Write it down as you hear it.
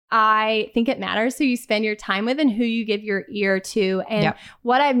I think it matters who you spend your time with and who you give your ear to. And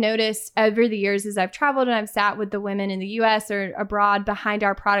what I've noticed over the years as I've traveled and I've sat with the women in the US or abroad behind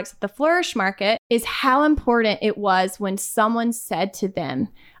our products at the Flourish Market is how important it was when someone said to them,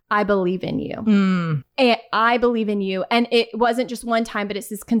 I believe in you. And I believe in you. And it wasn't just one time, but it's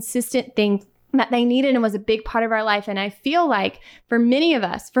this consistent thing that they needed and was a big part of our life. And I feel like for many of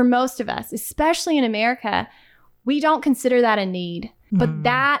us, for most of us, especially in America, we don't consider that a need. But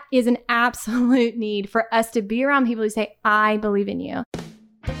that is an absolute need for us to be around people who say, I believe in you.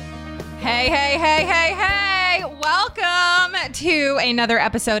 Hey, hey, hey, hey, hey. Welcome to another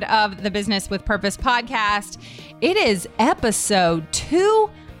episode of the Business with Purpose podcast. It is episode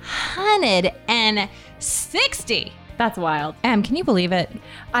 260. That's wild. Em, can you believe it?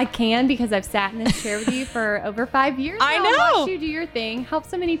 I can, because I've sat in this chair with you for over 5 years. I know. Watched you do your thing, help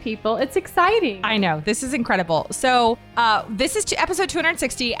so many people. It's exciting. I know. This is incredible. So this is episode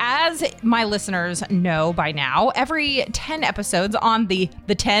 260. As my listeners know by now, every 10 episodes on the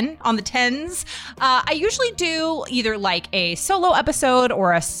 10s, I usually do either like a solo episode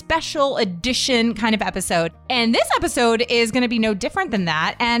or a special edition kind of episode. And this episode is going to be no different than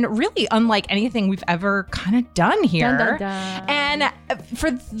that, and really unlike anything we've ever kind of done here. Dun, dun, dun. And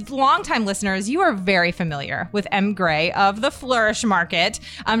for longtime listeners, you are very familiar with Em Gray of the Flourish Market.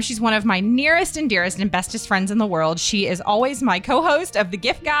 She's one of my nearest and dearest and bestest friends in the world. She is always my co-host of the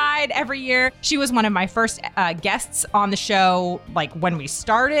gift guide every year. She was one of my first guests on the show, like when we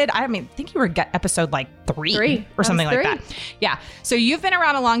started. I think you were episode like three or something like that. Yeah. So you've been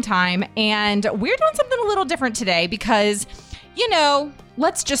around a long time, and we're doing something a little different today because,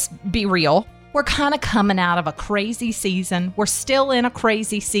 let's just be real. We're kind of coming out of a crazy season. We're still in a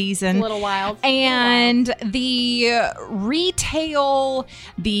crazy season. A little wild. And the retail,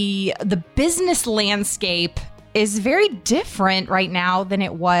 the business landscape is very different right now than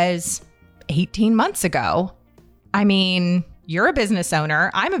it was 18 months ago. I mean, you're a business owner.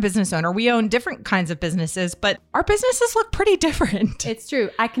 I'm a business owner. We own different kinds of businesses, but our businesses look pretty different. It's true.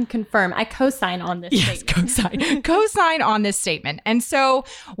 I can confirm. I co-sign on this statement. Co-sign on this statement. And so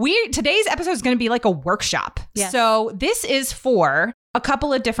today's episode is going to be like a workshop. Yes. So this is for a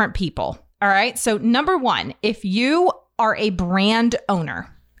couple of different people. All right. So number one, if you are a brand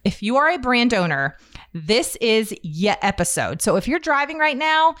owner, this is your episode. So if you're driving right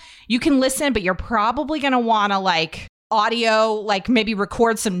now, you can listen, but you're probably going to want to like audio, like maybe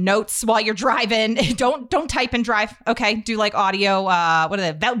record some notes while you're driving. Don't type and drive. Okay. Do like audio, what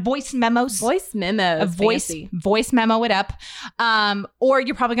are they? Voice memos. Voice memos. Voice memo it up. Or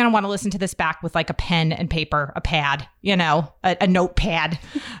you're probably going to want to listen to this back with like a pen and paper, a pad, a notepad.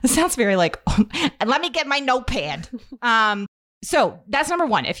 It sounds very like, let me get my notepad. So that's number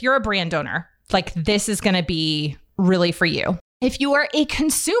one. If you're a brand owner, like this is going to be really for you. If you are a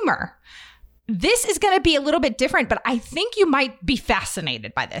consumer, this is going to be a little bit different, but I think you might be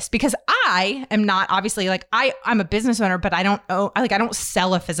fascinated by this because I am not obviously like I'm a business owner, but I don't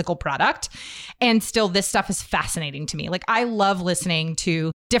sell a physical product. And still this stuff is fascinating to me. Like I love listening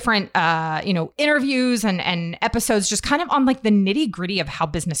to different, interviews and episodes just kind of on like the nitty gritty of how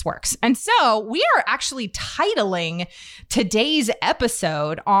business works. And so we are actually titling today's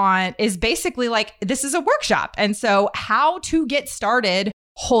episode is basically like, this is a workshop. And so how to get started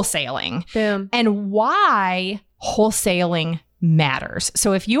wholesaling. Boom. And why wholesaling matters.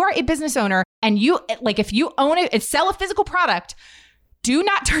 So if you are a business owner and if you own it and sell a physical product, do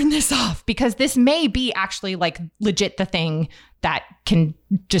not turn this off because this may be actually like legit the thing that can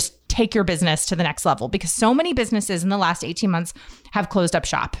just take your business to the next level, because so many businesses in the last 18 months have closed up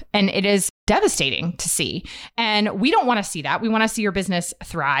shop, and it is devastating to see. And we don't want to see that. We want to see your business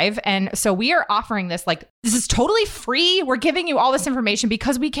thrive. And so we are offering this, like, this is totally free. We're giving you all this information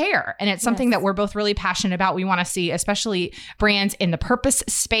because we care. And it's something that we're both really passionate about. We want to see, especially brands in the purpose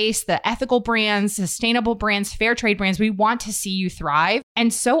space, the ethical brands, sustainable brands, fair trade brands. We want to see you thrive.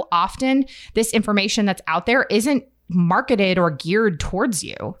 And so often this information that's out there isn't marketed or geared towards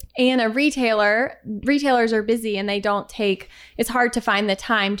you. And retailers are busy and it's hard to find the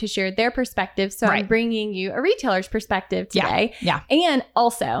time to share their perspective. So I'm bringing you a retailer's perspective today. Yeah. And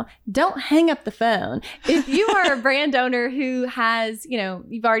also, don't hang up the phone. If you are a brand owner who has,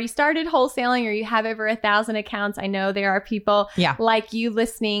 you've already started wholesaling or you have over 1,000 accounts, I know there are people like you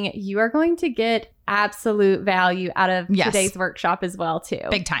listening, you are going to get absolute value out of today's workshop as well too.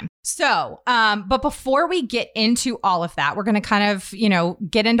 Big time. So, but before we get into all of that, we're going to kind of,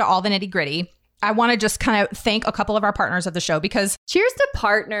 get into all the nitty gritty. I want to just kind of thank a couple of our partners of the show because cheers to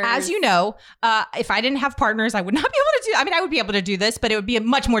partners. As you know, if I didn't have partners, I would not be able to I would be able to do this, but it would be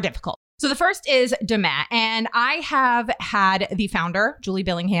much more difficult. So the first is Demain, and I have had the founder, Julie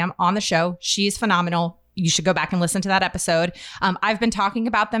Billingham, on the show. She's phenomenal. You should go back and listen to that episode. I've been talking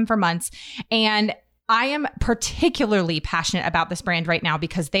about them for months, and I am particularly passionate about this brand right now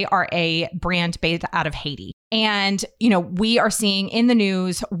because they are a brand based out of Haiti. And, we are seeing in the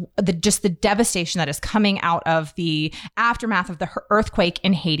news the devastation that is coming out of the aftermath of the earthquake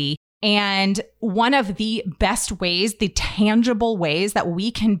in Haiti. And one of the best ways, the tangible ways that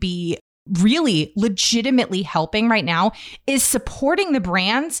we can be really legitimately helping right now is supporting the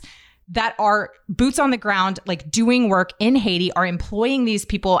brands that are boots on the ground, like doing work in Haiti, are employing these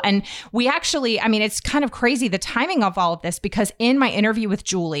people. And we actually, it's kind of crazy, the timing of all of this, because in my interview with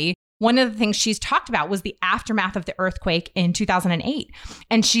Julie, one of the things she's talked about was the aftermath of the earthquake in 2008.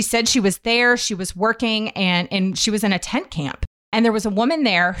 And she said she was there, she was working, and she was in a tent camp. And there was a woman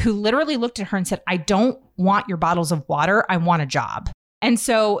there who literally looked at her and said, I don't want your bottles of water, I want a job. And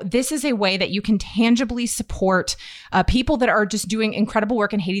so this is a way that you can tangibly support people that are just doing incredible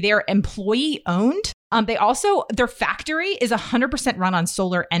work in Haiti. They are employee owned. Their factory is 100% run on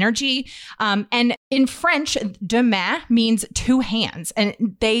solar energy. And in French, Demain means two hands.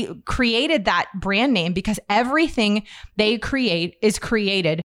 And they created that brand name because everything they create is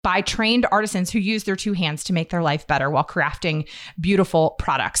created by trained artisans who use their two hands to make their life better while crafting beautiful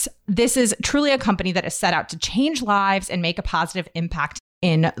products. This is truly a company that is set out to change lives and make a positive impact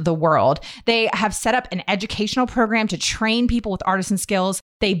in the world. They have set up an educational program to train people with artisan skills.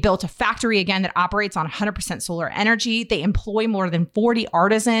 They built a factory again that operates on 100% solar energy. They employ more than 40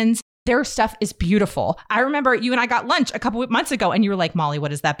 artisans. Their stuff is beautiful. I remember you and I got lunch a couple of months ago and you were like, Molly,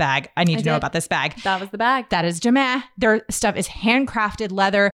 what is that bag? I need to know about this bag. That was the bag. That is Demain. Their stuff is handcrafted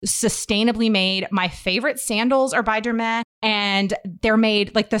leather, sustainably made. My favorite sandals are by Demain, and they're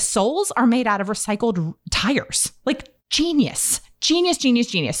made, like the soles are made out of recycled tires. Like genius. Genius, genius,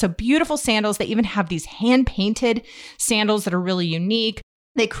 genius. So beautiful sandals. They even have these hand-painted sandals that are really unique.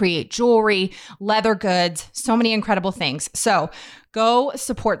 They create jewelry, leather goods, so many incredible things. So go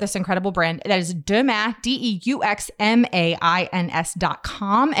support this incredible brand. That is Demain,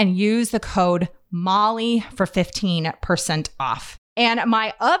 DEUXMAINS.com, and use the code Molly for 15% off. And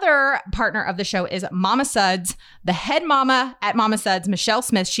my other partner of the show is Mama Suds, the head mama at Mama Suds, Michelle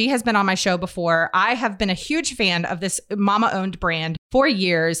Smith. She has been on my show before. I have been a huge fan of this mama-owned brand for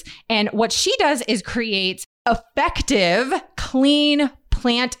years. And what she does is create effective, clean,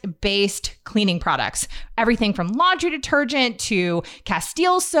 plant-based cleaning products. Everything from laundry detergent to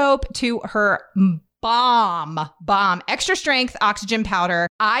Castile soap to her bomb extra strength oxygen powder.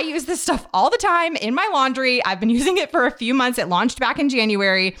 I use this stuff all the time in my laundry. I've been using it for a few months. It launched back in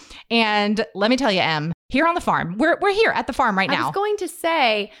January. And let me tell you, Em, here on the farm, we're here at the farm right now. I was going to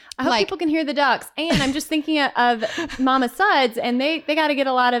say, I hope people can hear the ducks. And I'm just thinking of Mama Suds, and they got to get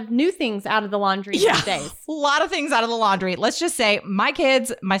a lot of new things out of the laundry these days. A lot of things out of the laundry. Let's just say my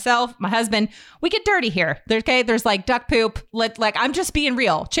kids, myself, my husband, we get dirty here. There's like duck poop. I'm just being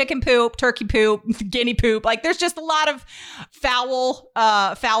real. Chicken poop, turkey poop, guinea poop. Like there's just a lot of foul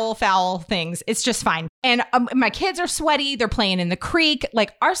things. It's just fine. And my kids are sweaty. They're playing in the creek.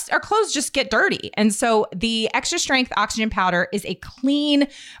 Like our clothes just get dirty. And so the extra strength oxygen powder is a clean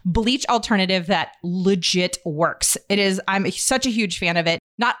bleach alternative that legit works. I'm such a huge fan of it.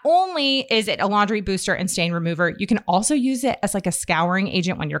 Not only is it a laundry booster and stain remover, you can also use it as like a scouring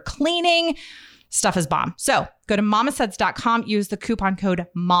agent when you're cleaning. Stuff is bomb. So go to mamasuds.com, use the coupon code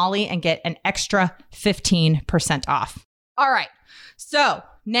Molly and get an extra 15% off. All right. So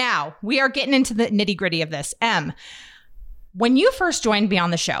now we are getting into the nitty gritty of this. Em, when you first joined me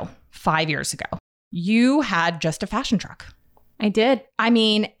on the show 5 years ago, you had just a fashion truck. I did.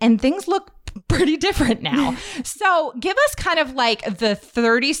 And things look pretty different now. So give us kind of like the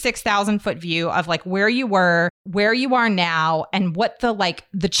 36,000 foot view of like where you were, where you are now, and what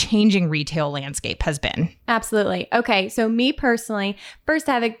the changing retail landscape has been. Absolutely. Okay. So me personally, first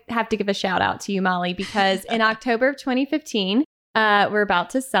I have to give a shout out to you, Molly, because in October of 2015, we're about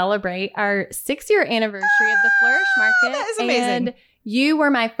to celebrate our 6-year anniversary of the Flourish Market. That is amazing. And you were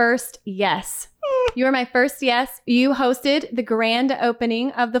my first yes. You were my first yes. You hosted the grand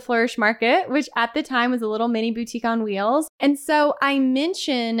opening of the Flourish Market, which at the time was a little mini boutique on wheels. And so I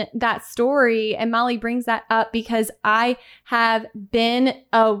mention that story, and Molly brings that up because I have been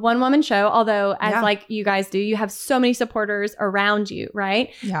a one-woman show, although as like you guys do, you have so many supporters around you, right?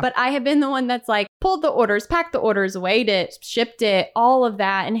 Yeah. But I have been the one that's like pulled the orders, packed the orders, weighed it, shipped it, all of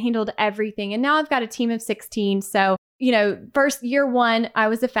that, and handled everything. And now I've got a team of 16. So first year one, I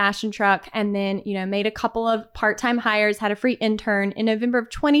was a fashion truck, and then, made a couple of part-time hires, had a free intern. In November of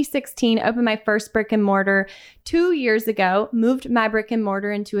 2016, opened my first brick and mortar. 2 years ago, moved my brick and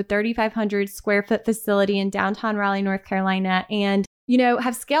mortar into a 3,500 square foot facility in downtown Raleigh, North Carolina. And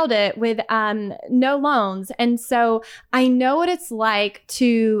have scaled it with no loans. And so I know what it's like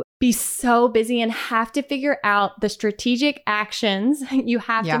to be so busy and have to figure out the strategic actions you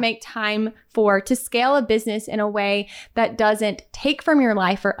have to make time for to scale a business in a way that doesn't take from your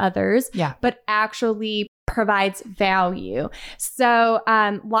life or others, but actually provides value. So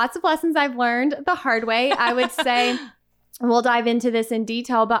lots of lessons I've learned the hard way, I would say. We'll dive into this in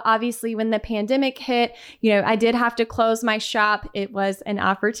detail, but obviously when the pandemic hit, I did have to close my shop. It was an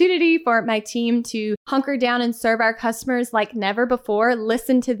opportunity for my team to hunker down and serve our customers like never before,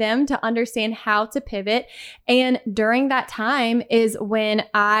 listen to them to understand how to pivot. And during that time is when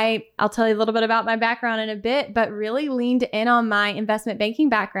I'll tell you a little bit about my background in a bit, but really leaned in on my investment banking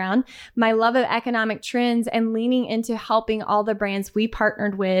background, my love of economic trends, and leaning into helping all the brands we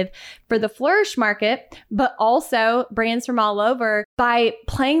partnered with for the Flourish market, but also brands from all over by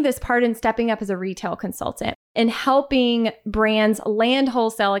playing this part and stepping up as a retail consultant and helping brands land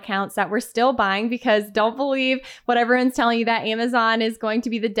wholesale accounts that we're still buying, because don't believe what everyone's telling you that Amazon is going to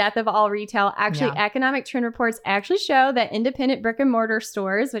be the death of all retail. Actually, economic trend reports actually show that independent brick and mortar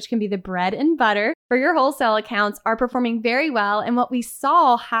stores, which can be the bread and butter for your wholesale accounts, are performing very well. And what we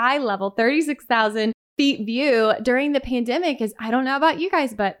saw high level 36,000 feet view during the pandemic is, I don't know about you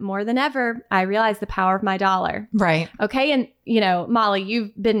guys, but more than ever, I realized the power of my dollar. Right. Okay. And, Molly,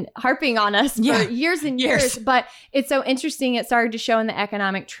 you've been harping on us for years and years, but it's so interesting. It started to show in the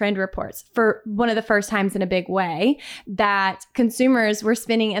economic trend reports for one of the first times in a big way that consumers were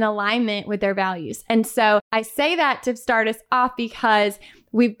spending in alignment with their values. And so I say that to start us off because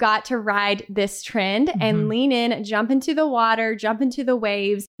we've got to ride this trend and lean in, jump into the water, jump into the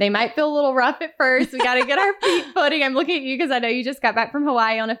waves. They might feel a little rough at first. We got to get our feet footing. I'm looking at you because I know you just got back from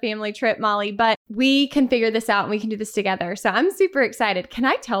Hawaii on a family trip, Molly, but we can figure this out and we can do this together. So I'm super excited. Can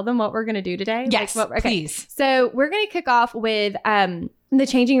I tell them what we're going to do today? Yes, please. So we're going to kick off with the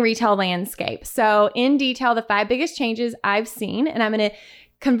changing retail landscape. So in detail, the 5 biggest changes I've seen, and I'm going to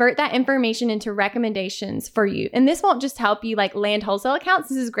convert that information into recommendations for you. And this won't just help you land wholesale accounts.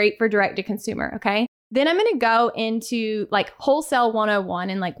 This is great for direct to consumer. Okay. Then I'm going to go into wholesale 101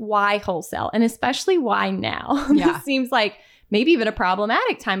 and why wholesale, and especially why now. This seems like maybe even a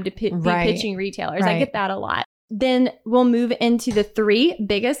problematic time to be pitching retailers. I get that a lot. Then we'll move into the 3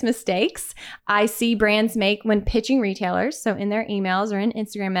 biggest mistakes I see brands make when pitching retailers. So in their emails or in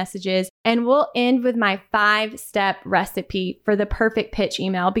Instagram messages. And we'll end with my 5-step recipe for the perfect pitch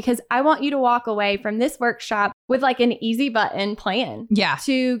email, because I want you to walk away from this workshop with an easy button plan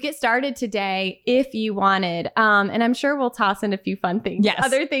to get started today if you wanted. And I'm sure we'll toss in a few fun things,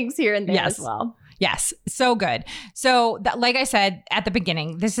 other things here and there as well. Yes. So good. So like I said at the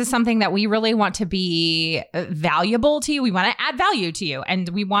beginning, this is something that we really want to be valuable to you. We want to add value to you. And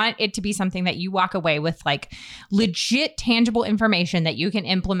we want it to be something that you walk away with legit, tangible information that you can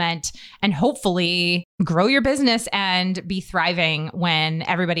implement and hopefully grow your business and be thriving when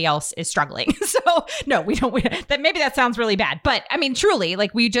everybody else is struggling. So no, we don't, maybe that sounds really bad, but I mean, truly,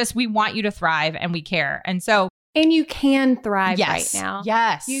 we want you to thrive and we care. And so and you can thrive right now.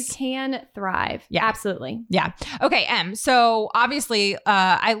 Yes. You can thrive. Yeah. Absolutely. Yeah. Okay, Em. So obviously,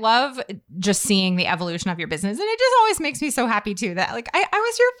 I love just seeing the evolution of your business. And it just always makes me so happy too that I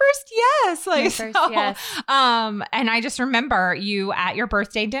was your first yes. Yes. And I just remember you at your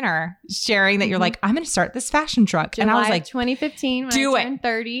birthday dinner sharing that you're like, I'm going to start this fashion truck. July and I was like, 2015 when I turned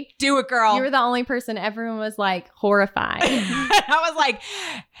 30. Do it, girl. You were the only person. Everyone was horrified. I was like,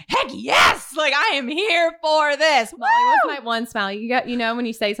 heck yes. I am here for this. Molly was my one smile. You got, when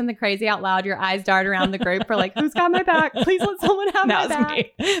you say something crazy out loud, your eyes dart around the group for who's got my back? Please let someone have my back.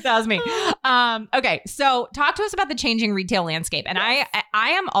 That was me. Okay. So talk to us about the changing retail landscape. And I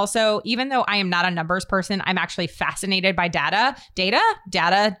am also, even though I am not a numbers person, I'm actually fascinated by data,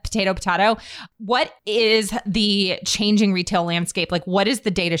 potato. What is the changing retail landscape? What is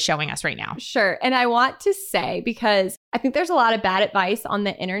the data showing us right now? Sure. And I want to say, because I think there's a lot of bad advice on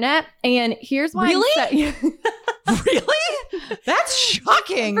the internet. And here's why. Really? Really? That's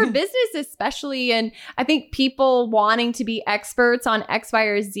shocking. For business especially. And I think people wanting to be experts on X, Y,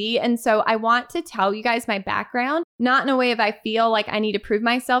 or Z. And so I want to tell you guys my background, not in a way of I feel like I need to prove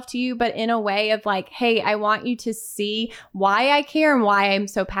myself to you, but in a way of hey, I want you to see why I care and why I'm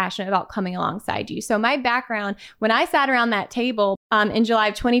so passionate about coming alongside you. So my background, when I sat around that table in July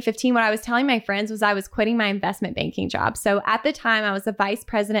of 2015, what I was telling my friends was I was quitting my investment banking job. job. So at the time, I was the vice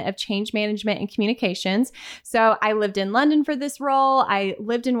president of change management and communications. So I lived in London for this role. I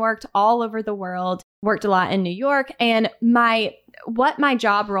lived and worked all over the world, worked a lot in New York. And my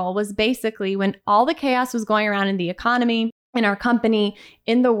job role was basically when all the chaos was going around in the economy, in our company,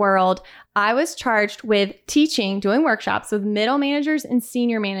 in the world, I was charged with doing workshops with middle managers and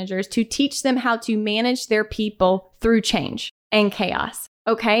senior managers to teach them how to manage their people through change and chaos.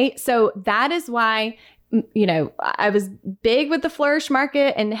 Okay. So that is why, I was big with the Flourish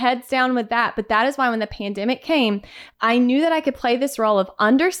market and heads down with that. But that is why when the pandemic came, I knew that I could play this role of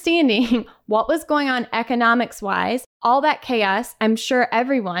understanding what was going on economics wise, all that chaos. I'm sure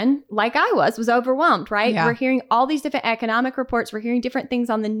everyone, like I was overwhelmed, right? Yeah. We're hearing all these different economic reports. We're hearing different things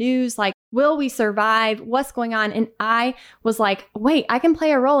on the news, like, will we survive? What's going on? And I was like, wait, I can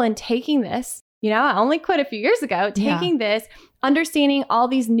play a role in taking this. I only quit a few years ago, taking this, understanding all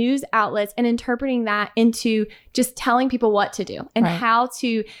these news outlets and interpreting that into just telling people what to do and how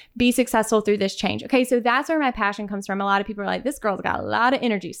to be successful through this change. Okay, so that's where my passion comes from. A lot of people are like, this girl's got a lot of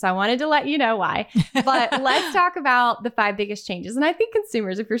energy. So I wanted to let you know why. But let's talk about the 5 biggest changes. And I think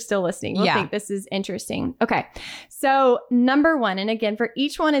consumers, if you're still listening, will think this is interesting. Okay, so number 1, and again, for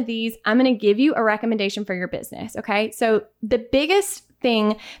each one of these, I'm going to give you a recommendation for your business. Okay, so the biggest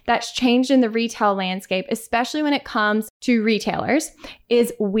thing that's changed in the retail landscape, especially when it comes to retailers,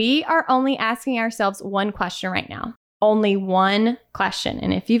 is we are only asking ourselves one question right now. Only one question.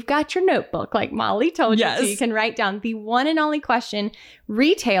 And if you've got your notebook, like Molly told you to, you can write down the one and only question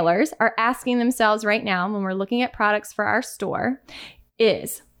retailers are asking themselves right now when we're looking at products for our store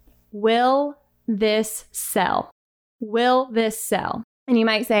is, will this sell? Will this sell? And you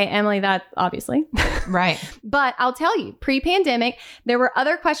might say, Emily, that obviously. Right. But I'll tell you, pre-pandemic, there were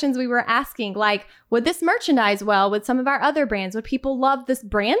other questions we were asking, like, would this merchandise well with some of our other brands? Would people love this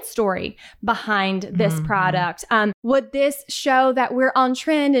brand story behind this product? Would this show that we're on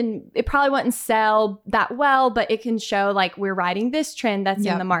trend? And it probably wouldn't sell that well, but it can show like we're riding this trend that's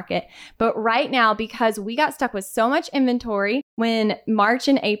in the market. But right now, because we got stuck with so much inventory when March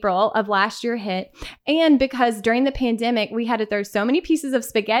and April of last year hit, and because during the pandemic, we had to throw so many pieces of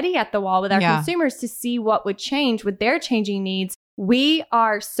spaghetti at the wall with our consumers to see what would change with their changing needs. We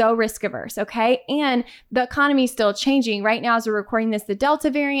are so risk averse, okay? And the economy is still changing. Right now, as we're recording this, the Delta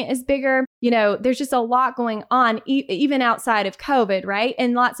variant is bigger. There's just a lot going on, even outside of COVID, right?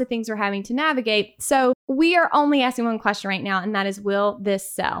 And lots of things we're having to navigate. So we are only asking one question right now, and that is, will this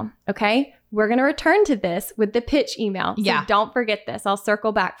sell? Okay? We're going to return to this with the pitch email. So don't forget this. I'll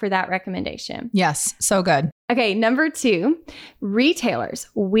circle back for that recommendation. Yes. So good. Okay. Number 2, retailers.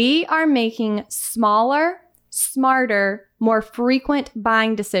 We are making smaller, smarter, more frequent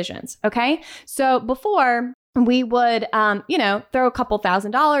buying decisions. Okay. So before we would, throw a couple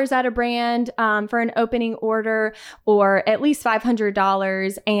 $1,000s at a brand for an opening order, or at least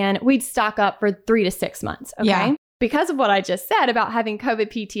 $500, and we'd stock up for 3 to 6 months. Okay. Yeah. Because of what I just said about having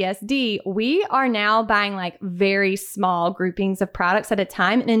COVID PTSD, we are now buying like very small groupings of products at a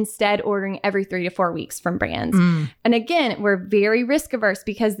time and instead ordering every 3 to 4 weeks from brands. And again, we're very risk averse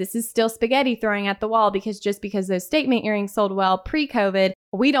because this is still spaghetti throwing at the wall, because just because those statement earrings sold well pre-COVID,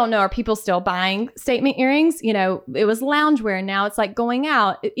 we don't know, are people still buying statement earrings? It was loungewear. Now it's like going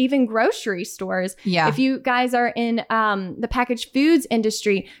out, even grocery stores. Yeah. If you guys are in the packaged foods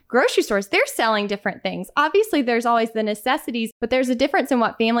industry, grocery stores, they're selling different things. Obviously, there's always the necessities, but there's a difference in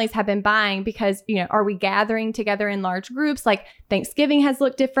what families have been buying because, are we gathering together in large groups? Like Thanksgiving has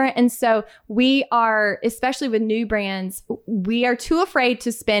looked different. And so we are, especially with new brands, we are too afraid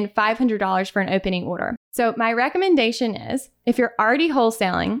to spend $500 for an opening order. So my recommendation is, if you're already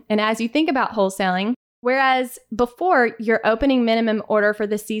wholesaling, and as you think about wholesaling, whereas before your opening minimum order for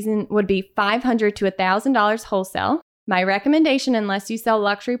the season would be $500 to $1,000 wholesale, my recommendation, unless you sell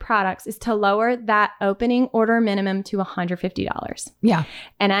luxury products, is to lower that opening order minimum to $150. Yeah.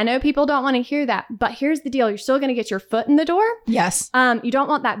 And I know people don't want to hear that, but here's the deal. You're still going to get your foot in the door. Yes. You don't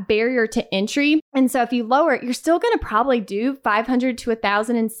want that barrier to entry. And so if you lower it, you're still going to probably do $500 to $1,000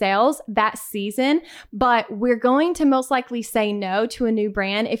 in sales that season, but we're going to most likely say no to a new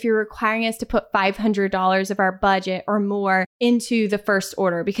brand if you're requiring us to put $500 of our budget or more into the first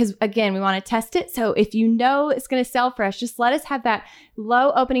order, because again, we want to test it. So if you know it's going to sell for us, just let us have that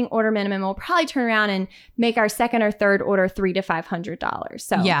low opening order minimum. We'll probably turn around and make our second or third order $300 to $500.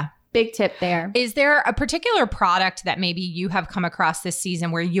 So yeah. Big tip there. Is there a particular product that maybe you have come across this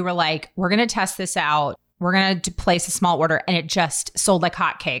season where you were like, we're going to test this out, we're going to place a small order, and it just sold like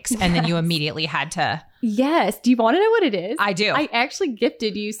hotcakes, and then you immediately had to... Yes. Do you want to know what it is? I do. I actually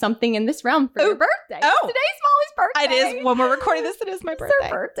gifted you something in this realm for your birthday. Oh. Today's Molly's birthday. It is. When we're recording this, it is my birthday. It's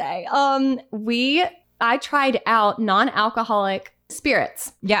her birthday. I tried out non-alcoholic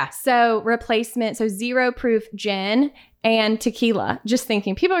spirits. Yeah. So replacement, so 0 proof gin and tequila. Just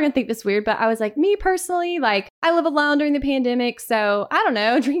thinking, people are going to think this is weird, but I was like, me personally, like I live alone during the pandemic. So I don't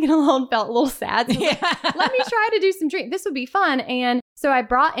know, drinking alone felt a little sad. So like, let me try to do some drink. This would be fun. And so I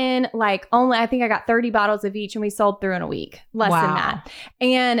brought in like only, I think I got 30 bottles of each and we sold through in a week, less than that.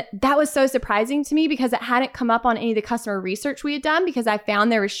 And that was so surprising to me because it hadn't come up on any of the customer research we had done because I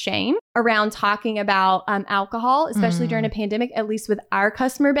found there was shame around talking about alcohol, especially during a pandemic, at least with our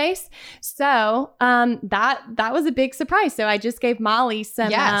customer base. So that was a big surprise. So I just gave Molly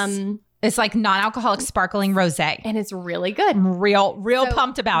some... It's like non-alcoholic sparkling rosé. And it's really good. I'm real so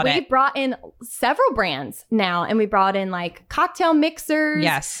pumped about it. We brought in several brands now, and we brought in like cocktail mixers.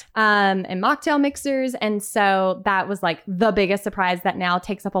 Yes. And mocktail mixers. And so that was like the biggest surprise that now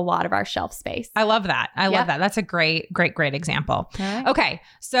takes up a lot of our shelf space. I love that. I love that. That's a great example. Right. Okay.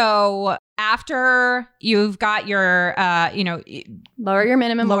 So after you've got your, lower your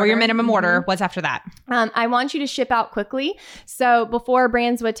minimum order. What's after that? I want you to ship out quickly. So before,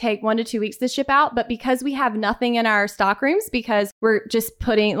 brands would take 1 to 2 weeks to ship out, but because we have nothing in our stock rooms, because we're just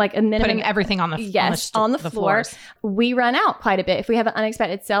putting like a minimum, putting everything on the floor, we run out quite a bit if we have an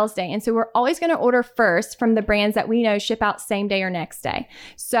unexpected sales day. And so we're always going to order first from the brands that we know ship out same day or next day.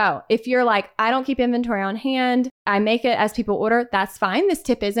 So if you're like, I don't keep inventory on hand, I make it as people order, that's fine. This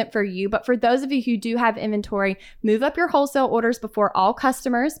tip isn't for you. But for those of you who do have inventory, move up your wholesale orders before all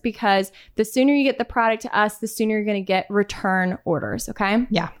customers, because the sooner you get the product to us, the sooner you're going to get return orders. Okay.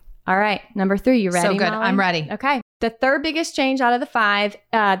 Yeah. All right. Number 3, you ready? So good. Molly? I'm ready. Okay. The third biggest change out of the 5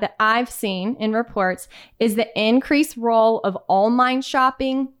 that I've seen in reports is the increased role of online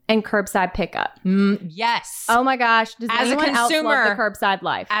shopping and curbside pickup. Yes. Oh my gosh. Does as anyone a consumer, else love the curbside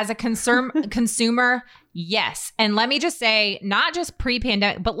life? As a consumer, yes. And let me just say, not just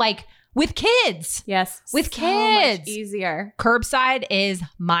pre-pandemic, but like with kids. Yes. With so kids. Much easier. Curbside is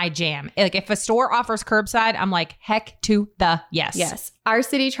my jam. Like if a store offers curbside, I'm like, heck to the yes. Yes. Our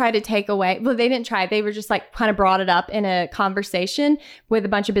city tried to take away, well, they didn't try. They were just like kind of brought it up in a conversation with a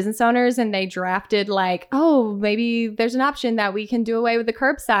bunch of business owners, and they drafted like, oh, maybe there's an option that we can do away with the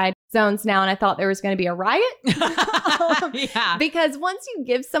curbside zones now. And I thought there was going to be a riot. Yeah. Because once you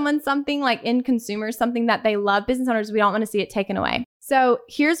give someone something like in consumers, something that they love, business owners, we don't want to see it taken away. So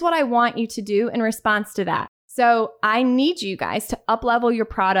here's what I want you to do in response to that. So I need you guys to up-level your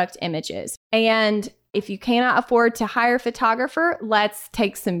product images. And if you cannot afford to hire a photographer, let's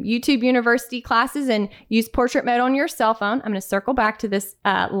take some YouTube University classes and use portrait mode on your cell phone. I'm going to circle back to this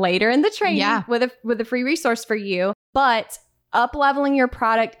later in the training with a free resource for you. But up-leveling your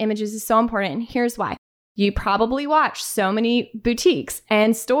product images is so important. And here's why. You probably watched so many boutiques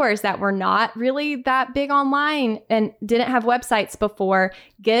and stores that were not really that big online and didn't have websites before.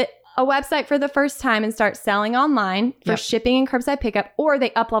 Get a website for the first time and start selling online for shipping and curbside pickup, or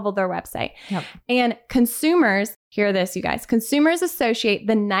they up-leveled their website. And consumers, hear this, you guys, consumers associate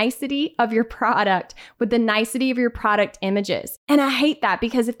the nicety of your product with the nicety of your product images. And I hate that,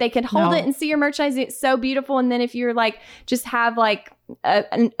 because if they can hold it and see your merchandise, it's so beautiful. And then if you're like, just have like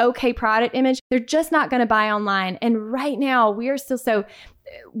an okay product image, they're just not going to buy online. And right now we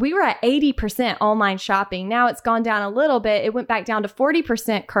were at 80% online shopping. Now it's gone down a little bit. It went back down to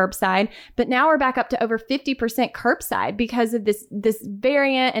 40% curbside, but now we're back up to over 50% curbside because of this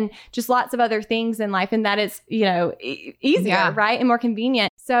variant and just lots of other things in life. And that it's, easier, right? And more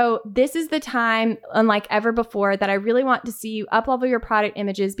convenient. So this is the time, unlike ever before, that I really want to see you up-level your product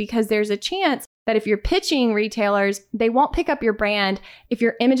images, because there's a chance that if you're pitching retailers, they won't pick up your brand if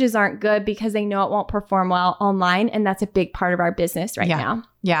your images aren't good, because they know it won't perform well online. And that's a big part of our business right now.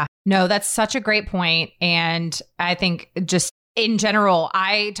 Yeah. No, that's such a great point. And I think just in general,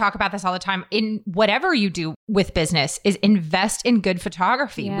 I talk about this all the time. In whatever you do with business, is invest in good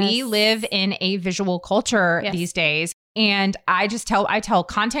photography. Yes. We live in a visual culture these days. And I tell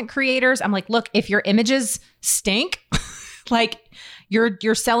content creators, I'm like, look, if your images stink, like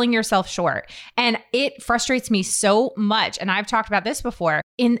you're selling yourself short. And it frustrates me so much. And I've talked about this before.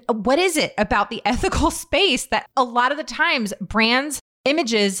 What is it about the ethical space that a lot of the times brands'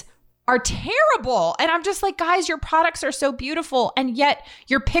 images are terrible? And I'm just like, guys, your products are so beautiful, and yet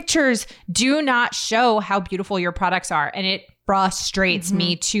your pictures do not show how beautiful your products are. And it frustrates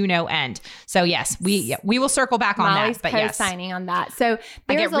me to no end. So yes, we will circle back on Molly's that. But yes, co-signing on that. So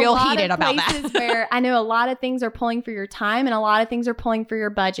I there's get real a lot heated of about places that. where I know a lot of things are pulling for your time, and a lot of things are pulling for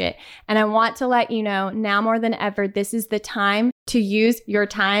your budget. And I want to let you know, now more than ever, this is the time to use your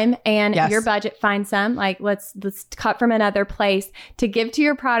time and your budget, find some, like let's cut from another place to give to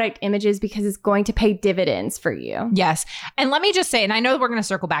your product images because it's going to pay dividends for you. Yes. And let me just say, and I know we're going to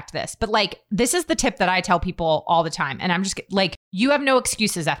circle back to this, but like, this is the tip that I tell people all the time. And I'm just like, you have no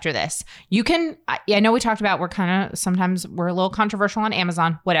excuses after this. You can, I know we talked about, sometimes we're a little controversial on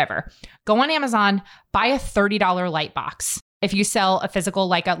Amazon, whatever. Go on Amazon, buy a $30 light box. If you sell a physical,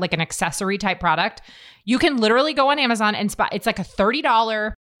 like an accessory type product, you can literally go on Amazon and it's like a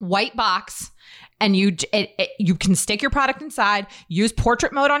 $30 white box, and you can stick your product inside, use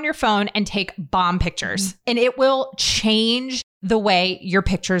portrait mode on your phone, and take bomb pictures, and it will change the way your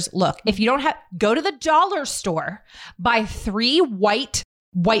pictures look. If you don't go to the dollar store, buy 3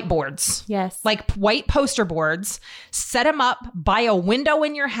 whiteboards. Yes. Like white poster boards, set them up by a window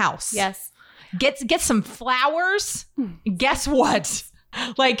in your house. Yes. Get some flowers. Guess what?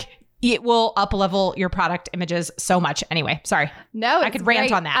 Like, it will up-level your product images so much. Anyway, sorry. No, I could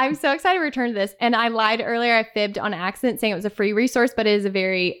rant on that. I'm so excited to return to this. And I lied earlier. I fibbed on accident saying it was a free resource, but it is a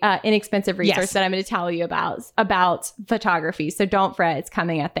very inexpensive resource that I'm going to tell you about photography. So don't fret. It's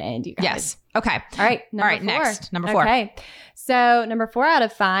coming at the end, you guys. Yes. Okay. All right. Next. Number 4. Okay. So number 4 out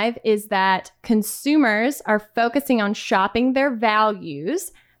of 5 is that consumers are focusing on shopping their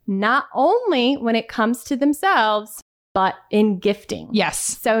values, not only when it comes to themselves, but in gifting.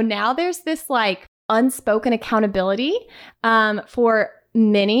 Yes. So now there's this like unspoken accountability for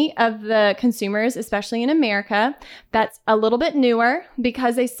many of the consumers, especially in America, that's a little bit newer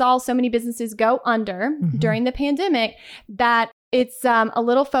because they saw so many businesses go under during the pandemic that it's a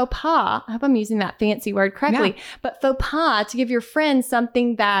little faux pas. I hope I'm using that fancy word correctly, but faux pas to give your friends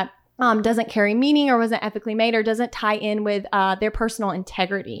something that doesn't carry meaning or wasn't ethically made or doesn't tie in with their personal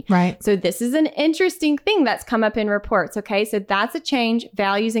integrity. Right. So this is an interesting thing that's come up in reports. Okay. So that's a change,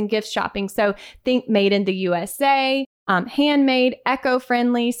 values and gift shopping. So think made in the USA, handmade,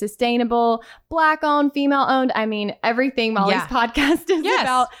 eco-friendly, sustainable, Black-owned, female-owned. I mean, everything Molly's podcast is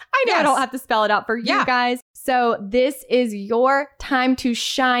about. I know I don't have to spell it out for you guys. So this is your time to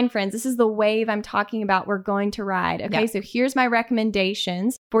shine, friends. This is the wave I'm talking about we're going to ride. Okay, so here's my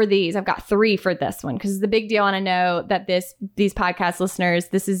recommendations for these. I've got 3 for this one because it's the big deal. And I know that these podcast listeners,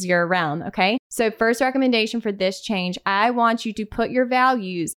 this is your realm. Okay, so first recommendation for this change, I want you to put your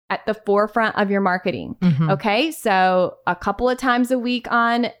values at the forefront of your marketing. Okay, so a couple of times a week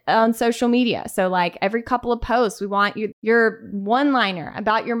on social media. So like every couple of posts, we want your one-liner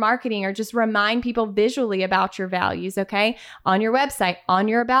about your marketing or just remind people visually about your values, okay? On your website, on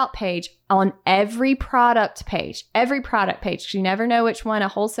your about page, on every product page, because you never know which one a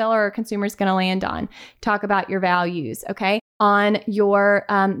wholesaler or a consumer is going to land on. Talk about your values, okay? On your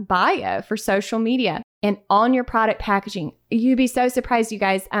bio for social media and on your product packaging. You'd be so surprised, you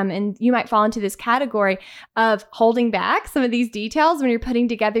guys, and you might fall into this category of holding back some of these details when you're putting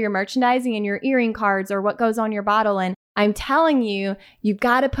together your merchandising and your earring cards or what goes on your bottle. And I'm telling you, you've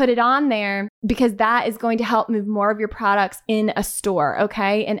got to put it on there because that is going to help move more of your products in a store,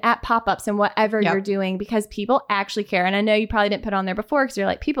 okay? And at pop-ups and whatever you're doing because people actually care. And I know you probably didn't put it on there before because you're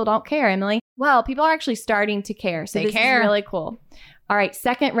like, people don't care, Emily. Well, people are actually starting to care. So this is really cool. All right,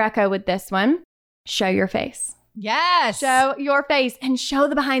 second reco with this one, show your face. Yes. Show your face and show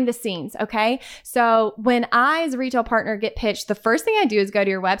the behind the scenes. Okay. So when I, as a retail partner, get pitched, the first thing I do is go to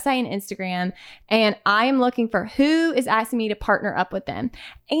your website and Instagram, and I am looking for who is asking me to partner up with them.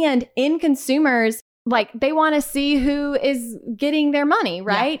 And in consumers, like they want to see who is getting their money,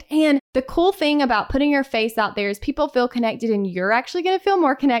 right? And the cool thing about putting your face out there is people feel connected and you're actually going to feel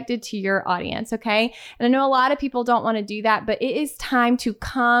more connected to your audience, okay? And I know a lot of people don't want to do that, but it is time to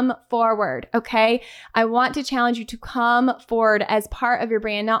come forward, okay? I want to challenge you to come forward as part of your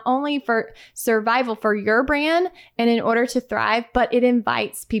brand, not only for survival for your brand and in order to thrive, but it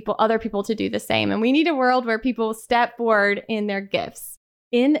invites other people to do the same. And we need a world where people step forward in their gifts.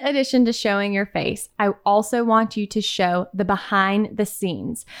 In addition to showing your face, I also want you to show the behind the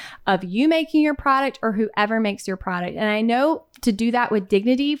scenes of you making your product or whoever makes your product. And I know to do that with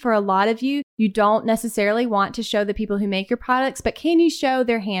dignity for a lot of you, you don't necessarily want to show the people who make your products, but can you show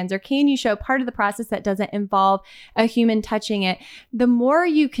their hands or can you show part of the process that doesn't involve a human touching it? The more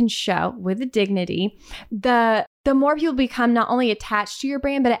you can show with the dignity, the more people become not only attached to your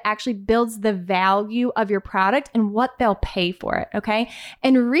brand, but it actually builds the value of your product and what they'll pay for it, okay?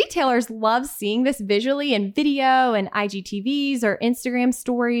 And retailers love seeing this visually in video and IGTVs or Instagram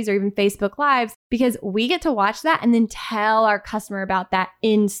stories or even Facebook Lives because we get to watch that and then tell our customer about that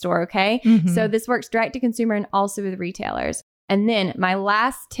in store, okay? So this works direct to consumer and also with retailers. And then my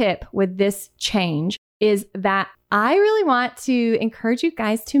last tip with this change is that I really want to encourage you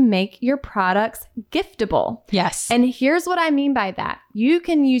guys to make your products giftable. Yes. And here's what I mean by that. You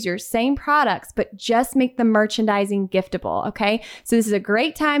can use your same products, but just make the merchandising giftable. Okay. So this is a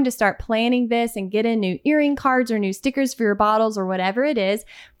great time to start planning this and get in new earring cards or new stickers for your bottles or whatever it is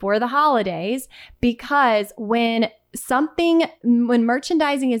for the holidays. Because when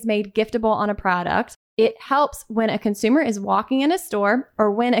merchandising is made giftable on a product, it helps when a consumer is walking in a store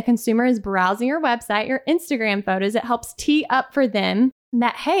or when a consumer is browsing your website, your Instagram photos. It helps tee up for them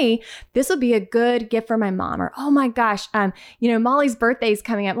that, hey, this will be a good gift for my mom, or, oh my gosh, Molly's birthday is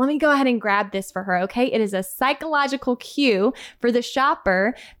coming up. Let me go ahead and grab this for her. Okay. It is a psychological cue for the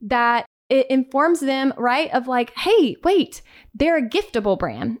shopper that it informs them, right, of like, hey, wait, they're a giftable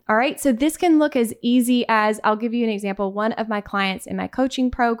brand. All right. So this can look as easy as, I'll give you an example. One of my clients in my coaching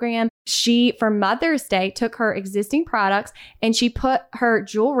program, she, for Mother's Day, took her existing products and she put her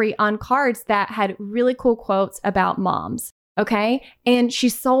jewelry on cards that had really cool quotes about moms. Okay. And she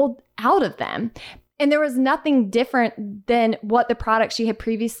sold out of them. And there was nothing different than what the product she had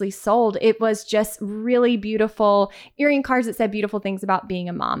previously sold. It was just really beautiful earring cards that said beautiful things about being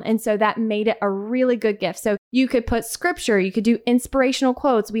a mom. And so that made it a really good gift. So you could put scripture, you could do inspirational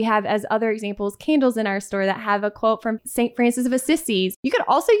quotes. We have, as other examples, candles in our store that have a quote from St. Francis of Assisi. You could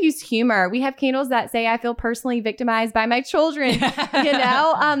also use humor. We have candles that say, I feel personally victimized by my children.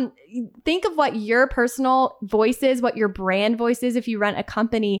 Think of what your personal voice is, what your brand voice is if you run a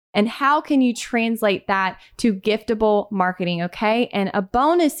company, and how can you translate that to giftable marketing, okay? And a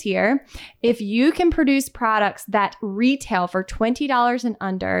bonus here, if you can produce products that retail for $20 and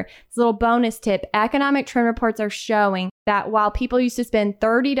under, this little bonus tip, economic trend reports are showing that while people used to spend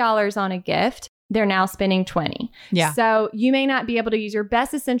 $30 on a gift, they're now spending $20. Yeah. So you may not be able to use your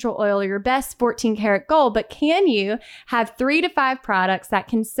best essential oil or your best 14 karat gold, but can you have 3 to 5 products that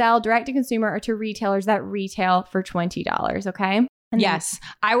can sell direct to consumer or to retailers that retail for $20? Okay. Yes,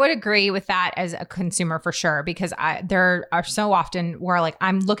 I would agree with that as a consumer for sure, because there are so often where like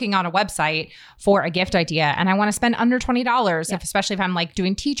I'm looking on a website for a gift idea and I want to spend under $20, especially if I'm like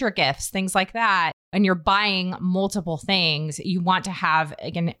doing teacher gifts, things like that. And you're buying multiple things, you want to have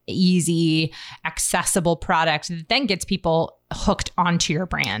like an easy, accessible product that then gets people hooked onto your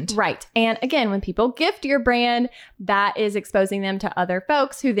brand. Right. And again, when people gift your brand, that is exposing them to other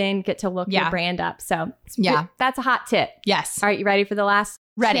folks who then get to look your brand up. So that's a hot tip. Yes. All right. You ready for the last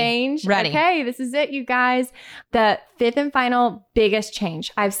change? Ready. Okay. This is it, you guys. The fifth and final biggest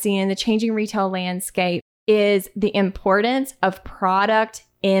change I've seen in the changing retail landscape is the importance of product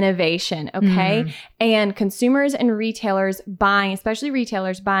innovation. Okay. And consumers and retailers buying, especially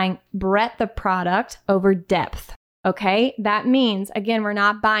retailers buying breadth of product over depth. Okay. That means, again, we're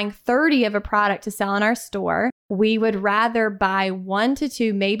not buying 30 of a product to sell in our store. We would rather buy 1 to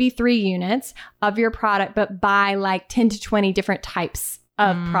 2, maybe 3 units of your product, but buy like 10 to 20 different types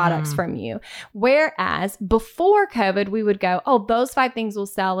of products from you. Whereas before COVID, we would go, oh, those 5 things will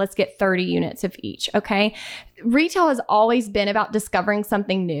sell. Let's get 30 units of each. Okay. Retail has always been about discovering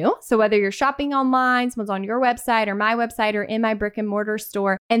something new. So whether you're shopping online, someone's on your website or my website or in my brick and mortar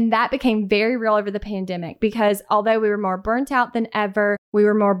store. And that became very real over the pandemic because although we were more burnt out than ever, we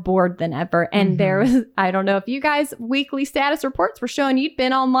were more bored than ever. And there was, I don't know if you guys, weekly status reports were showing you'd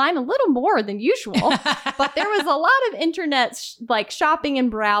been online a little more than usual, but there was a lot of internet shopping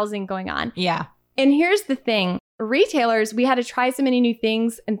and browsing going on. Yeah. And here's the thing. Retailers, we had to try so many new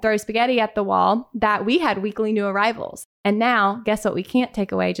things and throw spaghetti at the wall that we had weekly new arrivals. And now, guess what? We can't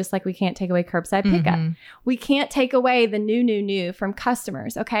take away, just like we can't take away curbside pickup. We can't take away the new from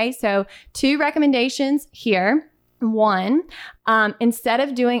customers. Okay. So 2 recommendations here. 1, instead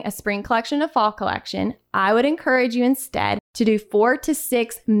of doing a spring collection, a fall collection, I would encourage you instead to do 4 to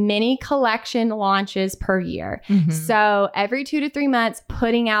 6 mini collection launches per year. So every 2 to 3 months,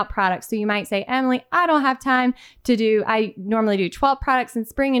 putting out products. So you might say, Emily, I don't have time to I normally do 12 products in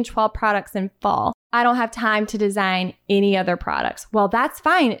spring and 12 products in fall. I don't have time to design any other products. Well, that's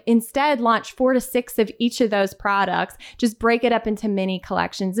fine. Instead, launch 4 to 6 of each of those products. Just break it up into mini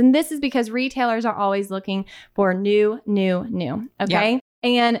collections. And this is because retailers are always looking for new. Okay. Yep.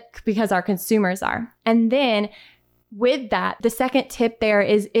 And because our consumers are. And then with that, the second tip there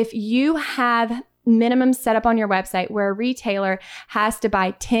is if you have minimum set up on your website where a retailer has to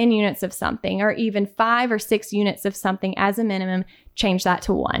buy 10 units of something or even 5 or 6 units of something as a minimum, change that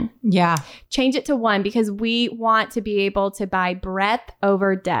to 1. Yeah. Change it to 1 because we want to be able to buy breadth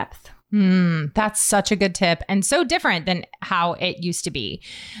over depth. That's such a good tip and so different than how it used to be.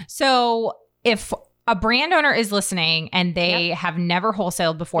 So if a brand owner is listening and they have never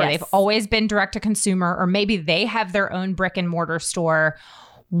wholesaled before, they've always been direct to consumer, or maybe they have their own brick and mortar store,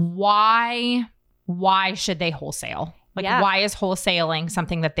 why why should they wholesale? Like, why is wholesaling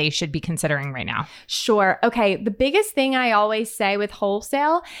something that they should be considering right now? Sure. Okay. The biggest thing I always say with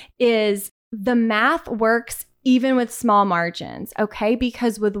wholesale is the math works even with small margins. Okay.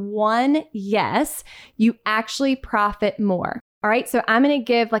 Because with one yes, you actually profit more. All right. So I'm going to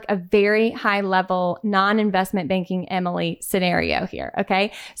give like a very high level non-investment banking Emily scenario here.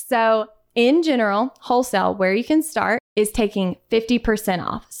 Okay. So in general, wholesale, where you can start is taking 50%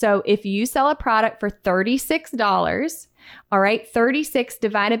 off. So if you sell a product for $36, all right, 36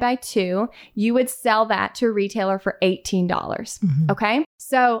 divided by 2, you would sell that to a retailer for $18. Mm-hmm. Okay.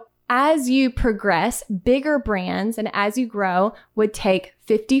 So as you progress, bigger brands and as you grow would take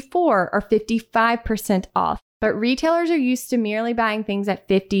 54 or 55% off. But retailers are used to merely buying things at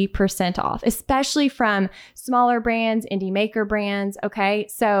 50% off, especially from smaller brands, indie maker brands. Okay.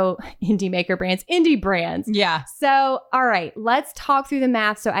 So indie brands. Yeah. So, all right, let's talk through the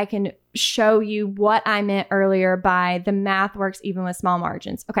math so I can show you what I meant earlier by the math works even with small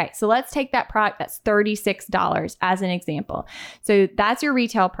margins. Okay. So let's take that product that's $36 as an example. So that's your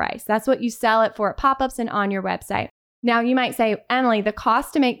retail price. That's what you sell it for at pop-ups and on your website. Now you might say, Emily, the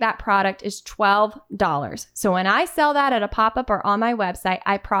cost to make that product is $12. So when I sell that at a pop-up or on my website,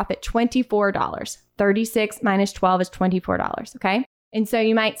 I profit $24. 36 minus 12 is $24. Okay. And so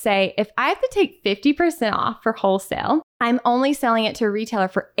you might say, if I have to take 50% off for wholesale, I'm only selling it to a retailer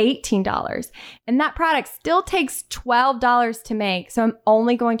for $18. And that product still takes $12 to make. So I'm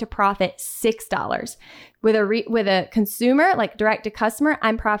only going to profit $6. With a consumer, like direct to customer,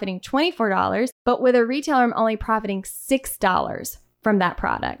 I'm profiting $24. But with a retailer, I'm only profiting $6 from that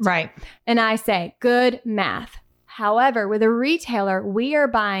product. Right. And I say, good math. However, with a retailer, we are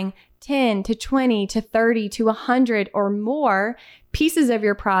buying 10 to 20 to 30 to 100 or more pieces of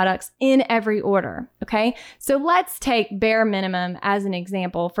your products in every order. Okay. So let's take bare minimum as an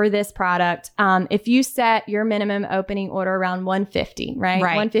example for this product. If you set your minimum opening order around 150, right?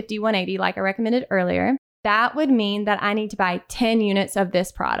 150, 180, like I recommended earlier, that would mean that I need to buy 10 units of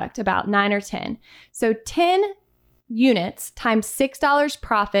this product, about 9 or 10. So 10 units times $6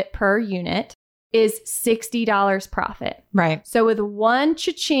 profit per unit is $60 profit. Right. So with one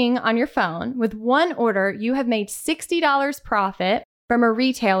cha-ching on your phone, with one order, you have made $60 profit from a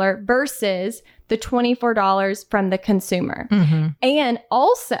retailer versus the $24 from the consumer. Mm-hmm. And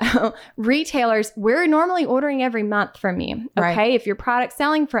also retailers, we're normally ordering every month from you. Okay. Right. If your product's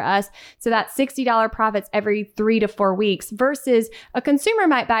selling for us, so that's $60 profits every 3 to 4 weeks versus a consumer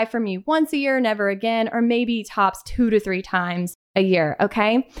might buy from you once a year, never again, or maybe tops 2 to 3 times a year.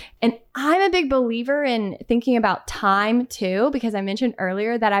 Okay. And I'm a big believer in thinking about time too, because I mentioned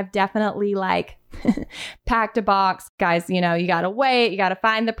earlier that I've definitely packed a box. Guys, you got to weigh it. You got to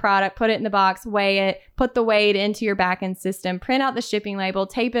find the product, put it in the box, weigh it, put the weight into your backend system, print out the shipping label,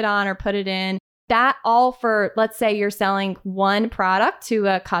 tape it on or put it in. That all for, let's say you're selling one product to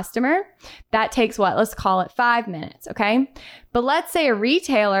a customer. That takes let's call it 5 minutes. Okay. But let's say a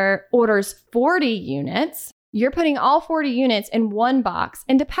retailer orders 40 units. You're putting all 40 units in one box.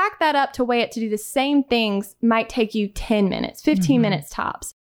 And to pack that up, to weigh it, to do the same things might take you 10 minutes, 15 minutes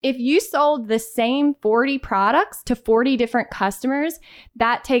tops. If you sold the same 40 products to 40 different customers,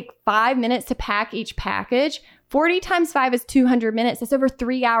 that take 5 minutes to pack each package. 40 times 5 is 200 minutes. That's over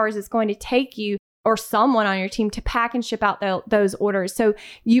 3 hours it's going to take you or someone on your team to pack and ship out those orders. So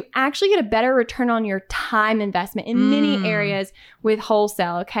you actually get a better return on your time investment in many areas with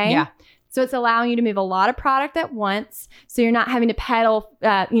wholesale. Okay. Yeah. So it's allowing you to move a lot of product at once. So you're not having to pedal,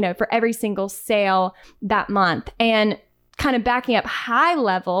 for every single sale that month. And kind of backing up high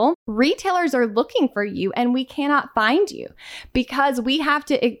level, retailers are looking for you and we cannot find you because we have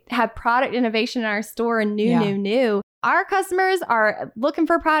to have product innovation in our store and new. Our customers are looking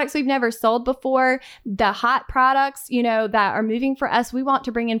for products we've never sold before. The hot products, that are moving for us, we want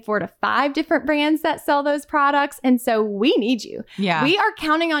to bring in 4 to 5 different brands that sell those products. And so we need you. Yeah. We are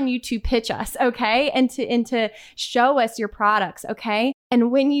counting on you to pitch us, okay? And to show us your products, okay?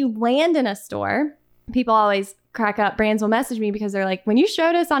 And when you land in a store, people always crack up. Brands will message me because they're like, when you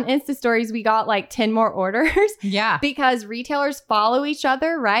showed us on Insta stories, we got 10 more orders. Yeah. Because retailers follow each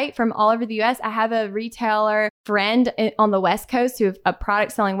other, right? From all over the US. I have a retailer friend on the West Coast who have a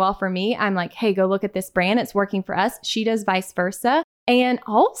product selling well for me. I'm like, hey, go look at this brand. It's working for us. She does vice versa. And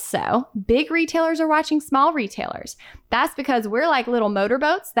also, big retailers are watching small retailers. That's because we're like little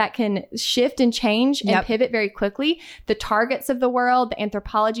motorboats that can shift and change and pivot very quickly. The Targets of the world, the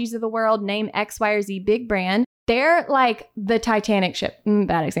Anthropologies of the world, name X, Y, or Z big brand. They're like the Titanic ship.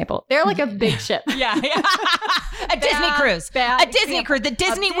 Bad example. They're like a big ship. Yeah. A Disney cruise. A Disney cruise. The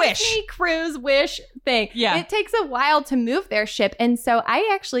Disney Wish. Disney cruise wish thing. Yeah. It takes a while to move their ship. And so I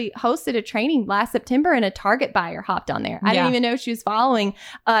actually hosted a training last September and a Target buyer hopped on there. I didn't even know she was following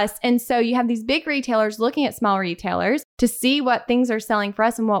us. And so you have these big retailers looking at small retailers to see what things are selling for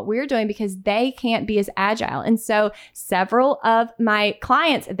us and what we're doing because they can't be as agile. And so several of my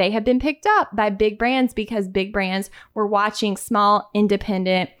clients, they have been picked up by big brands because big brands were watching small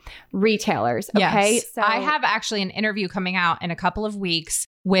independent retailers. Okay. Yes. So I have actually an interview coming out in a couple of weeks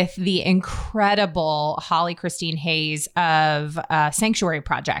with the incredible Holly Christine Hayes of Sanctuary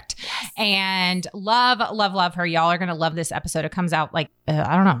Project. Yes. And love her. Y'all are going to love this episode. It comes out like,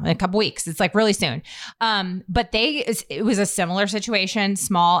 I don't know, in a couple weeks. It's like really soon. But it was a similar situation,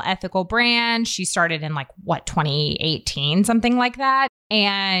 small ethical brand. She started in 2018, something like that.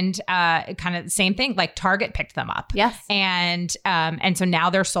 And kind of the same thing, like Target picked them up. Yes. And so now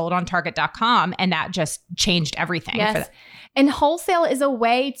they're sold on Target.com, and that just changed everything. Yes. For them. And wholesale is a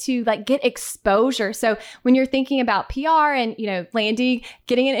way to get exposure. So when you're thinking about PR and, Landy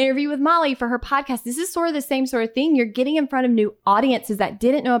getting an interview with Molly for her podcast, this is sort of the same sort of thing. You're getting in front of new audiences that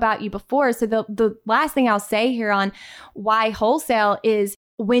didn't know about you before. So the last thing I'll say here on why wholesale is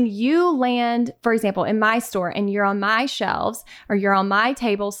when you land, for example, in my store and you're on my shelves or you're on my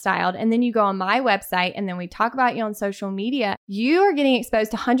table styled, and then you go on my website and then we talk about you on social media, you are getting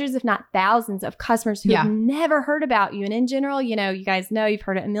exposed to hundreds, if not thousands of customers who have never heard about you. And in general, you guys know, you've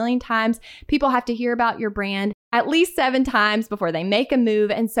heard it a million times. People have to hear about your brand at least 7 times before they make a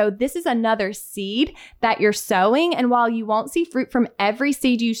move. And so this is another seed that you're sowing. And while you won't see fruit from every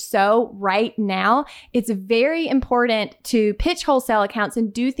seed you sow right now, it's very important to pitch wholesale accounts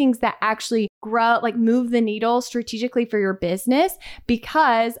and do things that actually grow, move the needle strategically for your business,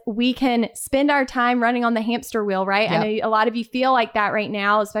 because we can spend our time running on the hamster wheel, right? Yep. I know a lot of you feel like that right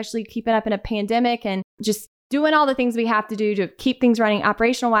now, especially keeping up in a pandemic and just doing all the things we have to do to keep things running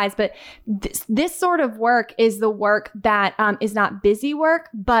operational wise. But this sort of work is the work that is not busy work,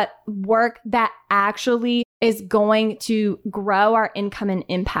 but work that actually is going to grow our income and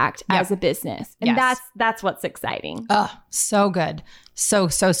impact as a business. And that's what's exciting. Oh, so good. So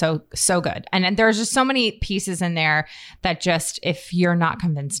good. And there's just so many pieces in there that just, if you're not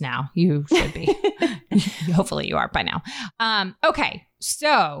convinced now, you should be. Hopefully you are by now. Okay.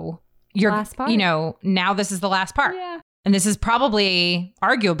 So last part. Now this is the last part. Yeah. And this is probably,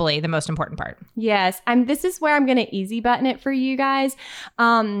 arguably, the most important part. Yes. This is where I'm going to easy button it for you guys.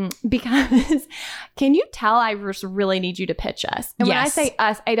 Because can you tell I just really need you to pitch us? And when I say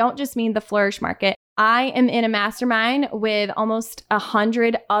us, I don't just mean the Flourish Market. I am in a mastermind with almost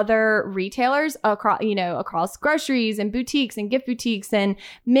 100 other retailers across groceries and boutiques and gift boutiques and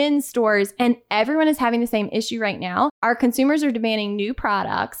men's stores. And everyone is having the same issue right now. Our consumers are demanding new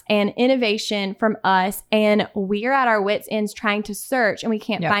products and innovation from us. And we're at our wits' ends trying to search and we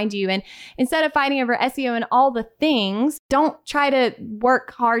can't find you. And instead of fighting over SEO and all the things, don't try to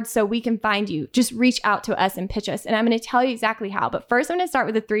work hard so we can find you. Just reach out to us and pitch us. And I'm going to tell you exactly how. But first, I'm going to start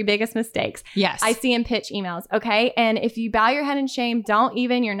with the 3 biggest mistakes. Yes. I see in pitch emails. Okay. And if you bow your head in shame,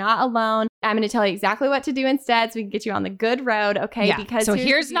 you're not alone. I'm going to tell you exactly what to do instead so we can get you on the good road. Okay. Yeah. Because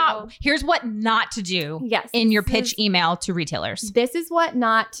here's what not to do in your pitch email to retailers. This is what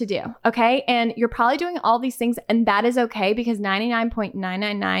not to do. Okay. And you're probably doing all these things, and that is okay, because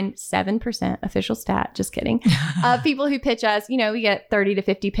 99.9997% official stat, just kidding, of people who pitch us, we get 30 to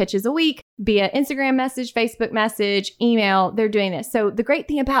 50 pitches a week via Instagram message, Facebook message, email. They're doing this. So the great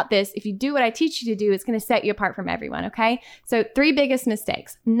thing about this, if you do what I teach you to do, it's going to set you apart from everyone. Okay. So 3 biggest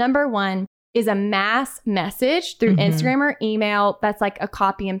mistakes. Number 1 is a mass message through Instagram or email that's like a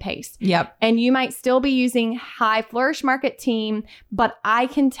copy and paste. Yep. And you might still be using Hi Flourish Market team, but I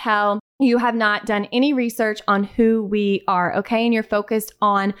can tell you have not done any research on who we are. Okay. And you're focused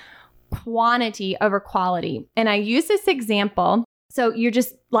on quantity over quality. And I use this example. So you're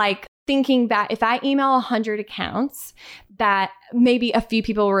just thinking that if I email 100 accounts, that maybe a few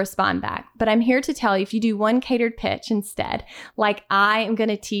people will respond back. But I'm here to tell you, if you do 1 catered pitch instead, like I am going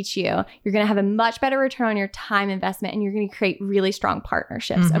to teach you, you're going to have a much better return on your time investment, and you're going to create really strong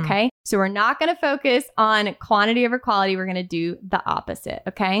partnerships. Okay. So we're not going to focus on quantity over quality. We're going to do the opposite.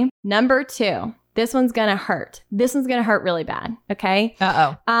 Okay. Number 2. This one's going to hurt. This one's going to hurt really bad. Okay.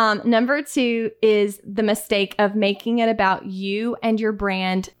 Number 2 is the mistake of making it about you and your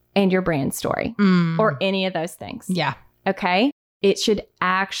brand story or any of those things. Yeah. Okay. It should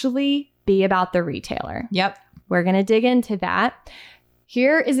actually be about the retailer. Yep. We're going to dig into that.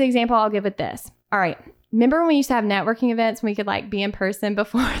 Here is the example I'll give with this. All right. remember when we used to have networking events when we could like be in person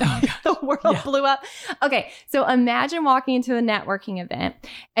before the world blew up? Okay. So imagine walking into a networking event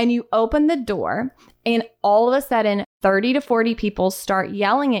and you open the door and all of a sudden 30 to 40 people start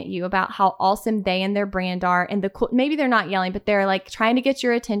yelling at you about how awesome they and their brand are. And maybe they're not yelling, but they're like trying to get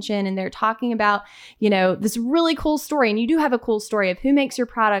your attention and they're talking about, this really cool story. And you do have a cool story of who makes your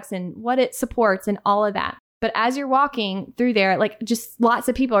products and what it supports and all of that. But as you're walking through there, like just lots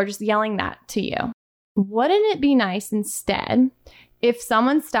of people are just yelling that to you. Wouldn't it be nice instead if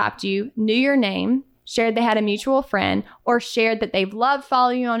someone stopped you, knew your name, shared they had a mutual friend, or shared that they've loved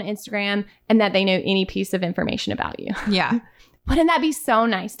following you on Instagram and that they know any piece of information about you? Yeah. Wouldn't that be so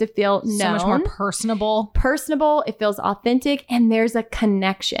nice to feel known? So much more personable. Personable. It feels authentic and there's a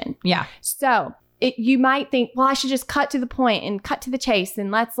connection. Yeah. So you might think, well, I should just cut to the point and cut to the chase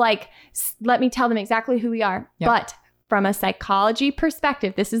and let me tell them exactly who we are. Yep. But from a psychology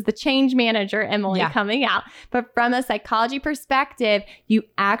perspective, this is the change manager, Emily, coming out. But from a psychology perspective, you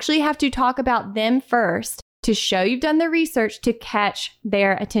actually have to talk about them first to show you've done the research to catch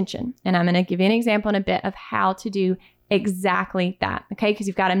their attention. And I'm going to give you an example in a bit of how to do exactly that. Okay. Because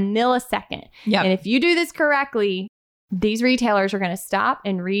you've got a millisecond. Yep. And if you do this correctly, these retailers are going to stop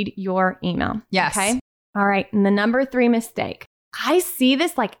and read your email. Yes. Okay. All right. And the number 3 mistake. I see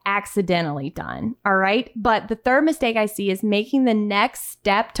this like accidentally done. All right. But the third mistake I see is making the next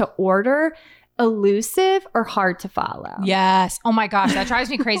step to order elusive or hard to follow. Yes. Oh my gosh. That drives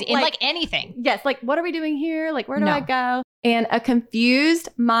me crazy. In like anything. Yes. Like, what are we doing here? Like, where do I go? And a confused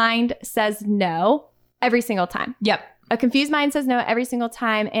mind says no every single time. Yep. A confused mind says no every single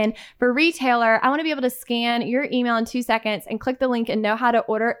time. And for retailer, I want to be able to scan your email in 2 seconds and click the link and know how to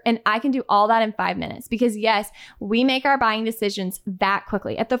order. And I can do all that in 5 minutes because yes, we make our buying decisions that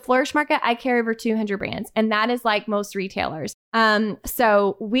quickly. At the Flourish Market, I carry over 200 brands and that is like most retailers.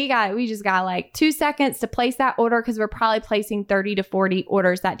 So we just got like 2 seconds to place that order because we're probably placing 30 to 40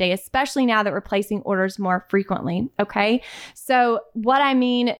 orders that day, especially now that we're placing orders more frequently. Okay. So what I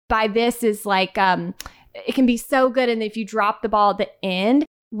mean by this is like, it can be so good. And if you drop the ball at the end,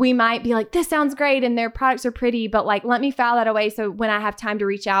 we might be like, this sounds great and their products are pretty, but like, let me file that away. So when I have time to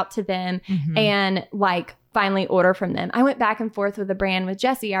reach out to them and like finally order from them. I went back and forth with a brand with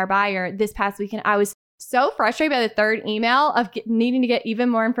Jessie, our buyer, this past weekend. I was so frustrated by the third email of needing to get even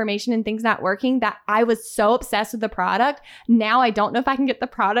more information and things not working that I was so obsessed with the product. Now I don't know if I can get the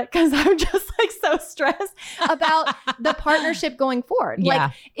product because I'm just like so stressed about the partnership going forward. Yeah.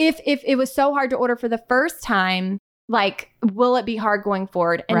 Like if it was so hard to order for the first time, like, will it be hard going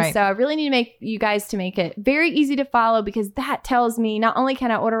forward? And so I really need to make you guys to make it very easy to follow because that tells me not only can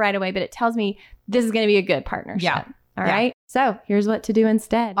I order right away, but it tells me this is going to be a good partnership. Yeah. All right. So here's what to do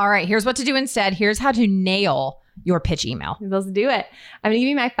instead. All right. Here's what to do instead. Here's how to nail your pitch email. Let's do it. I'm going to give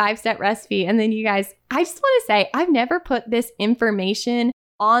you my 5-step recipe. And then you guys, I just want to say, I've never put this information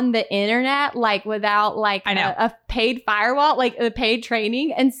on the internet, like without like a paid firewall, like a paid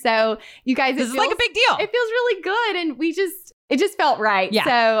training. And so you guys, this is like a big deal. It feels really good. And it just felt right. Yeah,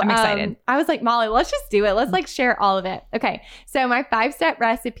 so I'm excited. I was like, Molly, let's just do it. Let's like share all of it. Okay. So my 5-step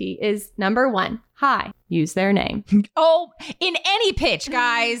recipe is number 1. Hi, use their name. Oh, in any pitch,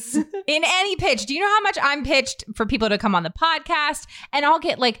 guys. In any pitch. Do you know how much I'm pitched for people to come on the podcast? And I'll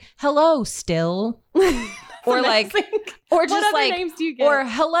get like, hello, still. Or like, or just what like, names do you get? Or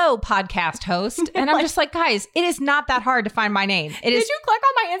hello, podcast host. And I'm just like, guys, it is not that hard to find my name. Did you click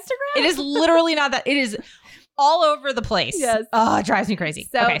on my Instagram? It is literally not that. It is all over the place. Yes. Oh, it drives me crazy.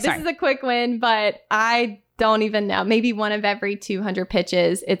 So this is a quick win, but I don't even know. Maybe one of every 200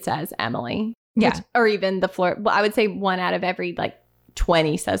 pitches, it says Emily. Yeah. Or even the Flourish. Well, I would say 1 out of every like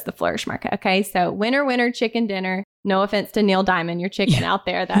 20 says the Flourish Market. Okay. So winner, chicken dinner. No offense to Neil Diamond, your chicken out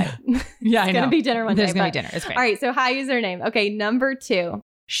there that it's going to be dinner one day. There's going to be dinner. It's great. All right. So high username. Okay. Number 2,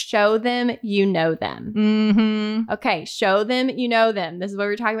 show them you know them. Mm-hmm. Okay. Show them you know them. This is what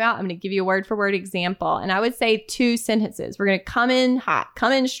we're talking about. I'm going to give you a word for word example. And I would say 2 sentences. We're going to come in hot,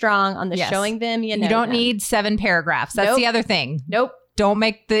 come in strong on the showing them you know You don't them. need 7 paragraphs. That's the other thing. Nope. Don't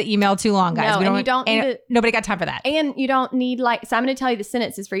make the email too long, guys. No, nobody got time for that. And you don't need so I'm going to tell you the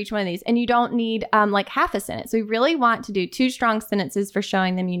sentences for each one of these. And you don't need like half a sentence. We really want to do 2 strong sentences for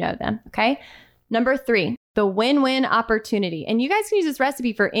showing them you know them. Okay. Number 3, the win-win opportunity. And you guys can use this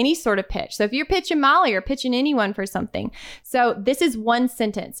recipe for any sort of pitch. So if you're pitching Molly or pitching anyone for something. So this is 1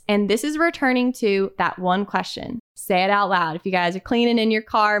 sentence. And this is returning to that one question. Say it out loud. If you guys are cleaning in your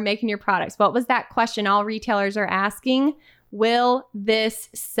car, making your products, what was that question all retailers are asking? Will this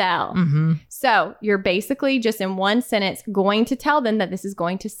sell? Mm-hmm. So you're basically just in 1 sentence going to tell them that this is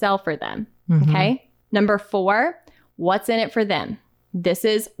going to sell for them. Mm-hmm. Okay. Number 4, what's in it for them? This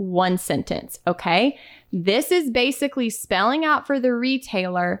is 1 sentence. Okay. This is basically spelling out for the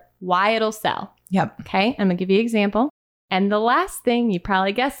retailer why it'll sell. Yep. Okay, I'm gonna give you an example. And the last thing, you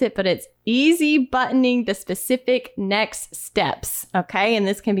probably guessed it, but it's easy buttoning the specific next steps. Okay, and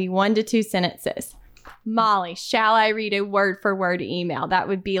this can be 1 to 2 sentences. Molly, shall I read a word for word email? That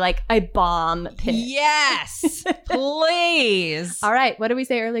would be like a bomb pitch. Yes, please. All right. What did we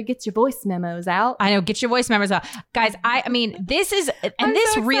say earlier? Get your voice memos out. I know. Get your voice memos out. Guys, I mean, this is, and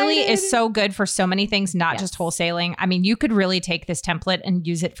this so really is so good for so many things, not just wholesaling. I mean, you could really take this template and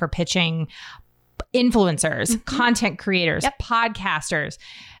use it for pitching influencers, content creators, podcasters.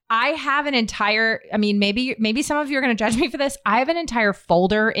 I have an entire, I mean, maybe some of you are going to judge me for this. I have an entire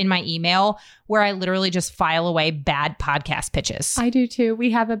folder in my email where I literally just file away bad podcast pitches. I do too.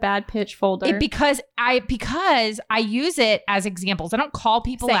 We have a bad pitch folder. Because I use it as examples. I don't call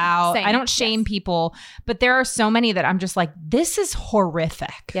people out. I don't shame people, but there are so many that I'm just like, this is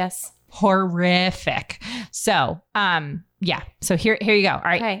horrific. Yes. Horrific. So, yeah. So here you go. All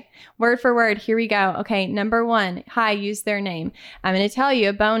right. Okay. Word for word. Here we go. Okay. Number 1, hi, use their name. I'm going to tell you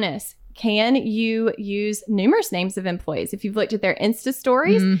a bonus. Can you use numerous names of employees if you've looked at their Insta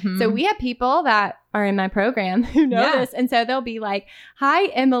stories? So we have people that are in my program who know this. And so they'll be like, hi,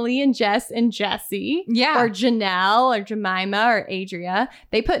 Emily and Jess and Jessie. Yeah. Or Janelle or Jemima or Adria.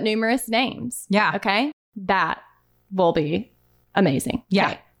 They put numerous names. Yeah. Okay. That will be amazing. Yeah.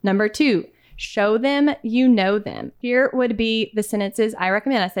 Okay. Number 2. Show them you know them. Here would be the sentences I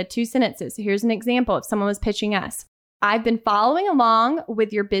recommend. I said 2 sentences. So here's an example if someone was pitching us. I've been following along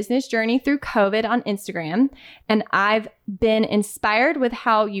with your business journey through COVID on Instagram, and I've been inspired with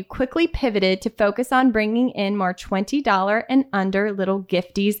how you quickly pivoted to focus on bringing in more $20 and under little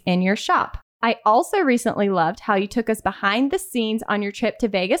gifties in your shop. I also recently loved how you took us behind the scenes on your trip to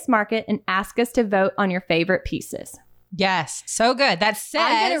Vegas Market and asked us to vote on your favorite pieces. Yes. So good. That says...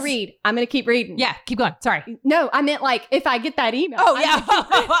 I'm going to read. I'm going to keep reading. Yeah. Keep going. Sorry. No, I meant like if I get that email. Oh, yeah.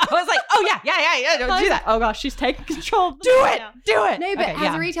 I was like, oh, yeah. Don't do that. Oh, gosh. She's taking control. Do it. No, but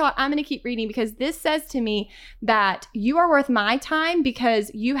as a retailer, I'm going to keep reading because this says to me that you are worth my time because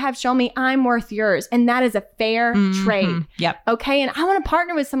you have shown me I'm worth yours. And that is a fair trade. Yep. Okay. And I want to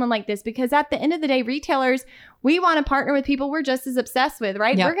partner with someone like this because at the end of the day, retailers, we want to partner with people we're just as obsessed with,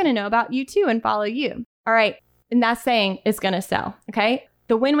 right? Yep. We're going to know about you too and follow you. All right. And that's saying it's going to sell. Okay.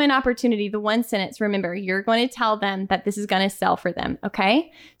 The win-win opportunity, the 1 sentence, remember, you're going to tell them that this is going to sell for them.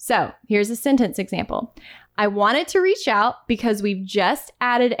 Okay. So here's a sentence example. I wanted to reach out because we've just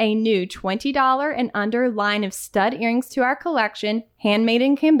added a new $20 and under line of stud earrings to our collection, handmade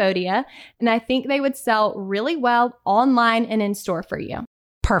in Cambodia. And I think they would sell really well online and in store for you.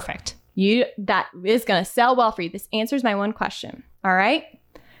 Perfect. That is going to sell well for you. This answers my 1 question. All right.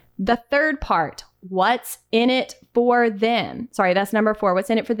 The third part, what's in it for them? Sorry, that's number 4. What's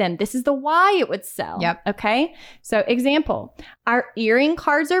in it for them? This is the why it would sell. Yep. Okay. So example, our earring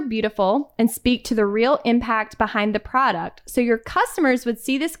cards are beautiful and speak to the real impact behind the product. So your customers would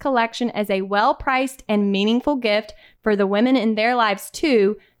see this collection as a well-priced and meaningful gift for the women in their lives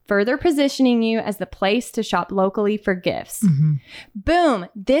too, further positioning you as the place to shop locally for gifts. Boom.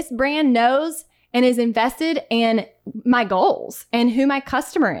 This brand knows and is invested in my goals and who my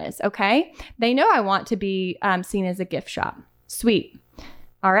customer is, okay? They know I want to be seen as a gift shop. Sweet.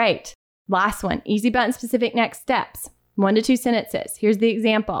 All right. Last one, easy button specific next steps. 1 to 2 sentences. Here's the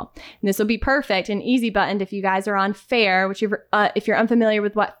example. And this will be perfect and easy buttoned if you guys are on Faire, which if you're unfamiliar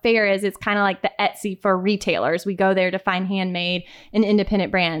with what Faire is, it's kind of like the Etsy for retailers. We go there to find handmade and independent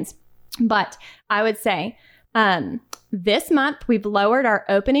brands. But I would say, this month, we've lowered our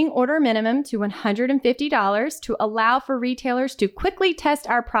opening order minimum to $150 to allow for retailers to quickly test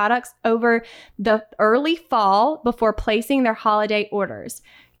our products over the early fall before placing their holiday orders.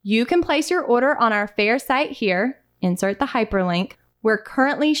 You can place your order on our Faire site here. Insert the hyperlink. We're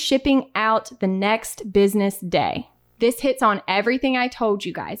currently shipping out the next business day. This hits on everything I told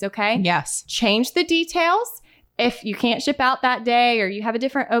you guys, okay? Yes. Change the details. If you can't ship out that day or you have a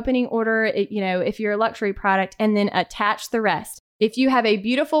different opening order, if you're a luxury product, and then attach the rest. If you have a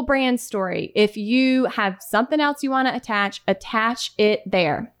beautiful brand story, if you have something else you want to attach it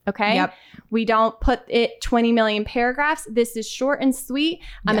there. Okay. Yep. We don't put it 20 million paragraphs. This is short and sweet.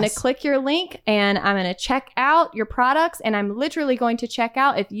 I'm going to click your link and I'm going to check out your products. And I'm literally going to check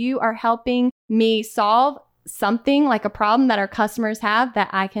out if you are helping me solve something like a problem that our customers have that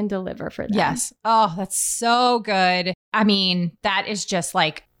I can deliver for them. Yes. Oh, that's so good. I mean, that is just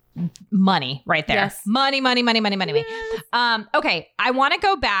like money right there. Yes. Money. Yes. Okay. I want to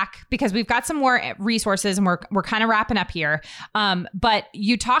go back because we've got some more resources and we're kind of wrapping up here. But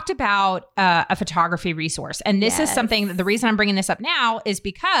you talked about a photography resource. And this is something that the reason I'm bringing this up now is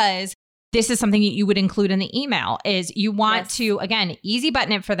because this is something that you would include in the email is you want to, again, easy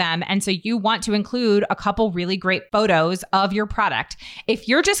button it for them. And so you want to include a couple really great photos of your product. If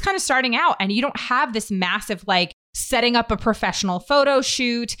you're just kind of starting out and you don't have this massive, like, setting up a professional photo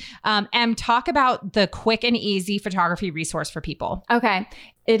shoot, talk about the quick and easy photography resource for people. Okay.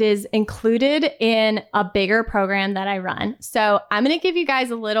 It is included in a bigger program that I run. So I'm going to give you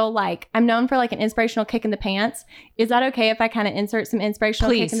guys a little, like, I'm known for like an inspirational kick in the pants. Is that okay if I kind of insert some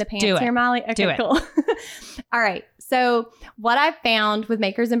inspirational kick in the pants here, Molly? Okay, cool. All right. So what I've found with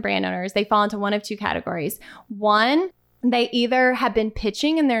makers and brand owners, they fall into one of two categories. One, they either have been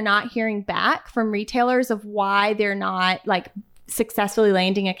pitching and they're not hearing back from retailers of why they're not like successfully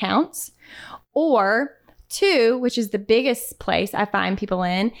landing accounts. Or two, which is the biggest place I find people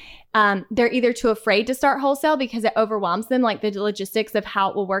in, they're either too afraid to start wholesale because it overwhelms them, like the logistics of how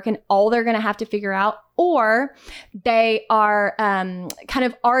it will work and all they're going to have to figure out, or they are kind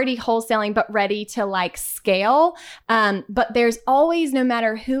of already wholesaling but ready to like scale. But there's always, no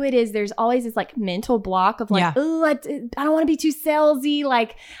matter who it is, there's always this like mental block of like, oh, I don't want to be too salesy.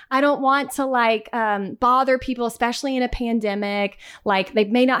 Like, I don't want to like bother people, especially in a pandemic. Like, they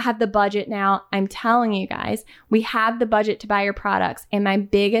may not have the budget now. I'm telling you guys, we have the budget to buy your products. And my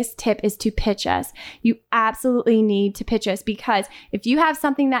biggest tip is to pitch us. You absolutely need to pitch us, because if you have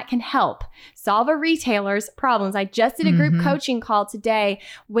something that can help solve a retailer's problems. I just did a group coaching call today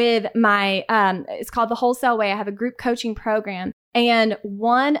with my, it's called The Wholesale Way. I have a group coaching program. And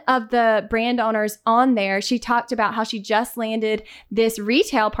one of the brand owners on there, she talked about how she just landed this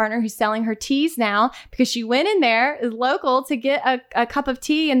retail partner who's selling her teas now because she went in there, is local, to get a cup of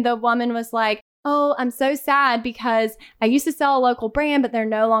tea. And the woman was like, oh, I'm so sad because I used to sell a local brand, but they're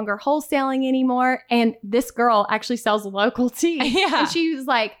no longer wholesaling anymore. And this girl actually sells local tea. And she was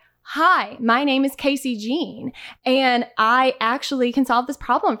like, hi, my name is Casey Jean, and I actually can solve this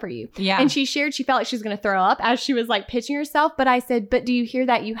problem for you. And she shared, she felt like she was going to throw up as she was like pitching herself. But I said, but do you hear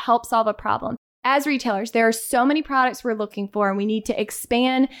that? You help solve a problem. As retailers, there are so many products we're looking for, and we need to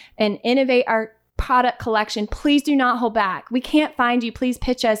expand and innovate our product collection. Please do not hold back. We can't find you. Please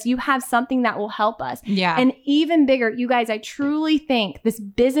pitch us. You have something that will help us. And even bigger, you guys, I truly think this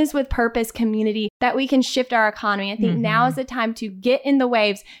business with purpose community that we can shift our economy. I think now is the time to get in the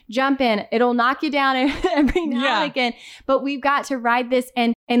waves, jump in. It'll knock you down every now and again, but we've got to ride this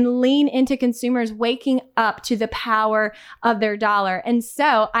and lean into consumers waking up to the power of their dollar. And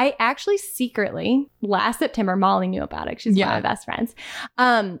so I actually secretly, last September, Molly knew about it. She's one of my best friends.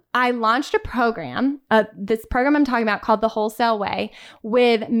 I launched a program, this program I'm talking about called The Wholesale Way,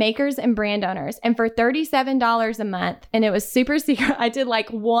 with makers and brand owners. And for $37 a month, and it was super secret, I did like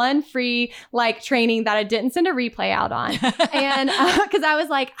one free like training that I didn't send a replay out on. And because I was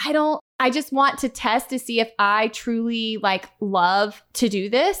like, I just want to test to see if I truly like love to do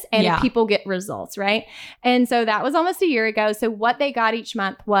this and if people get results, right? And so that was almost a year ago. So what they got each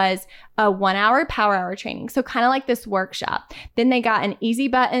month was a 1-hour power hour training. So kind of like this workshop. Then they got an easy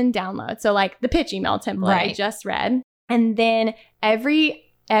button download. So like the pitch email template I just read. And then every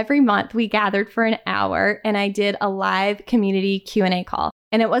month we gathered for an hour and I did a live community Q&A call.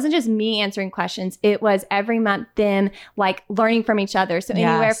 And it wasn't just me answering questions. It was every month them like learning from each other. So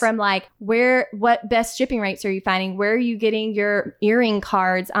anywhere from like, what best shipping rates are you finding? Where are you getting your earring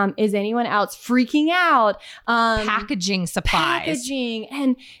cards? Is anyone else freaking out? Packaging supplies.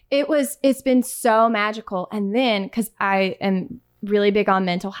 And it's been so magical. And then, cause I am really big on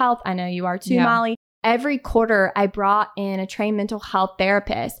mental health. I know you are too, Molly. Every quarter, I brought in a trained mental health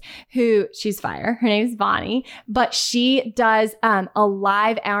therapist who, she's fire. Her name is Bonnie, but she does a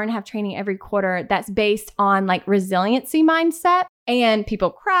live 1.5-hour training every quarter that's based on like resiliency mindset. And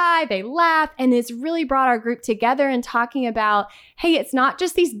people cry, they laugh, and it's really brought our group together and talking about, hey, it's not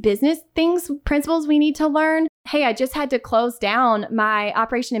just these business things, principles we need to learn. Hey, I just had to close down my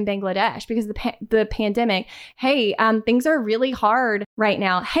operation in Bangladesh because of the pandemic. Hey, things are really hard right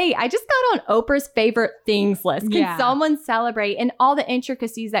now. Hey, I just got on Oprah's favorite things list. Can someone celebrate? And all the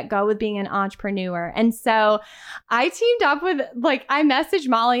intricacies that go with being an entrepreneur. And so I teamed up with, like, I messaged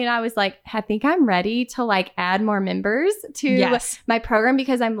Molly and I was like, I think I'm ready to like add more members to my program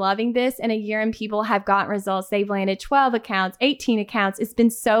because I'm loving this. In a year and people have gotten results. They've landed 12 accounts, 18 accounts. It's been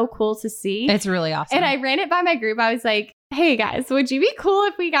so cool to see. It's really awesome. And I ran it by my group. I was like, hey guys, would you be cool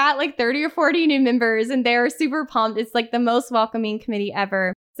if we got like 30 or 40 new members? And they're super pumped. It's like the most welcoming committee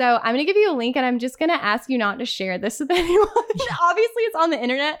ever. So I'm going to give you a link and I'm just going to ask you not to share this with anyone. Obviously it's on the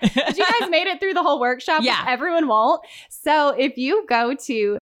internet, but you guys made it through the whole workshop, which everyone won't. So if you go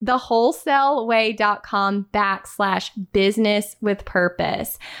to thewholesaleWay.com/business with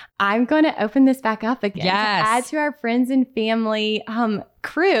purpose. I'm going to open this back up again to add to our friends and family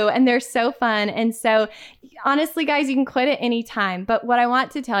crew. And they're so fun. And so honestly, guys, you can quit at any time. But what I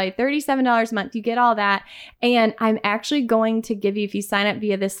want to tell you, $37 a month, you get all that. And I'm actually going to give you, if you sign up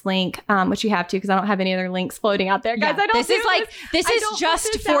via this link, which you have to, because I don't have any other links floating out there. Guys, I don't This is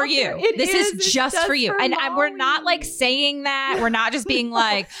just for you. This is just for you. And we're not like saying that. We're not just being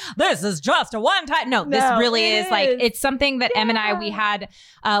like, this is just a one time. No, this really is like, it's something that Em and I, we had,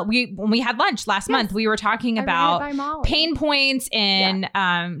 when we had lunch last month, we were talking about pain points and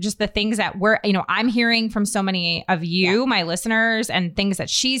just the things that I'm hearing from so many of you, my listeners, and things that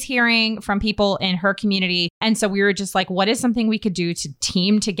she's hearing from people in her community. And so we were just like, what is something we could do to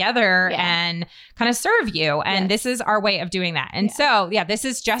team together and kind of serve you? And this is our way of doing that. And so, this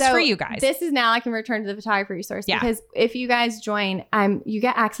is just for you guys. This is now I can return to the photography resource because if you guys join, you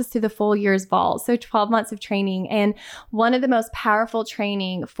get access to the full year's vault. So 12 months of training and one of the most powerful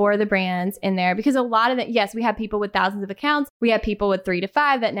training for the brands in there, because a lot of it, yes, we have people with thousands of accounts. We have people with 3 to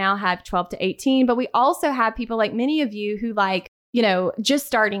 5 that now have 12 to 18, but we also have people like many of you who just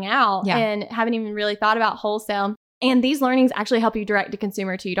starting out and haven't even really thought about wholesale. And these learnings actually help you direct to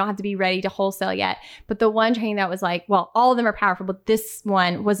consumer too. You don't have to be ready to wholesale yet. But the one training that was like, well, all of them are powerful, but this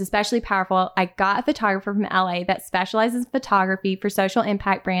one was especially powerful. I got a photographer from LA that specializes in photography for social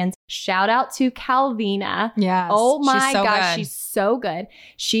impact brands. Shout out to Calvina. Yes. Oh my gosh, she's so good.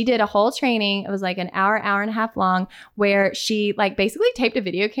 She did a whole training. It was like an hour and a half long where she basically taped a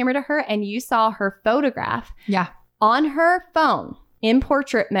video camera to her and you saw her photograph on her phone in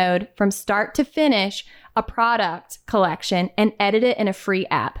portrait mode from start to finish a product collection and edit it in a free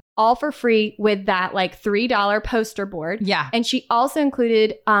app, all for free with that $3 poster board. Yeah. And she also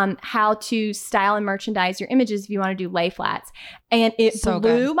included how to style and merchandise your images if you want to do lay flats. And it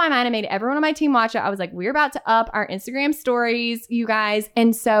blew my mind. I made everyone on my team watch it. I was like, we're about to up our Instagram stories, you guys.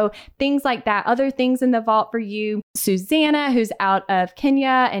 And so things like that, other things in the vault for you. Susanna, who's out of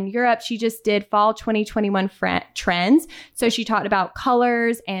Kenya and Europe, she just did fall 2021 trends. So she talked about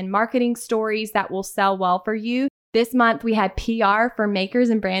colors and marketing stories that will sell well for you. This month, we had PR for makers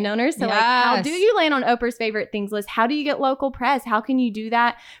and brand owners. So how do you land on Oprah's favorite things list? How do you get local press? How can you do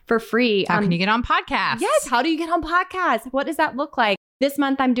that for free? How can you get on podcasts? Yes. How do you get on podcasts? What does that look like? This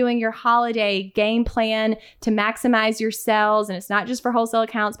month, I'm doing your holiday game plan to maximize your sales. And it's not just for wholesale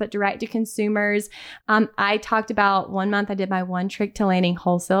accounts, but direct to consumers. I talked about 1 month, I did my one trick to landing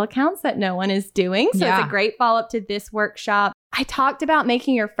wholesale accounts that no one is doing. So it's a great follow-up to this workshop. I talked about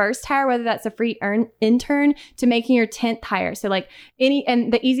making your first hire, whether that's a free intern, to making your 10th hire. So and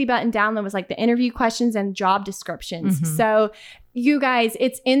the easy button download was the interview questions and job descriptions. Mm-hmm. So you guys,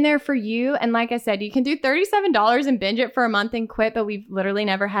 it's in there for you. And like I said, you can do $37 and binge it for a month and quit, but we've literally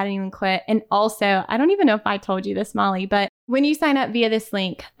never had anyone quit. And also, I don't even know if I told you this, Molly, but when you sign up via this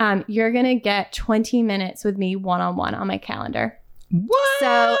link, you're going to get 20 minutes with me one-on-one on my calendar. What?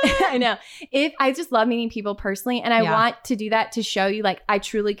 So I know I just love meeting people personally. And I want to do that to show you I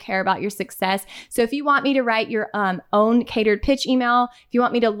truly care about your success. So if you want me to write your own catered pitch email, if you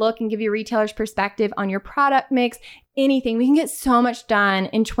want me to look and give you a retailer's perspective on your product mix, anything, we can get so much done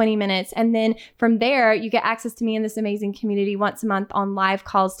in 20 minutes. And then from there, you get access to me in this amazing community once a month on live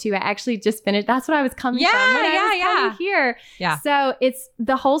calls too. I actually just finished. That's what I was coming from when I was coming here. Yeah. So it's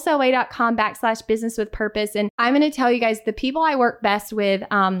thewholesaleway.com/business with purpose. And I'm going to tell you guys, the people I work best with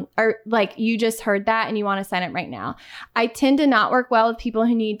are you just heard that and you want to sign up right now. I tend to not work well with people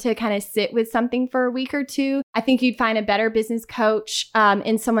who need to kind of sit with something for a week or two. I think you'd find a better business coach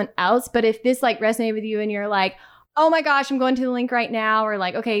in someone else. But if this resonated with you and you're like, oh my gosh, I'm going to the link right now. Or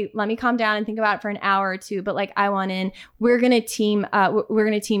okay, let me calm down and think about it for an hour or two. But I want in, we're going to team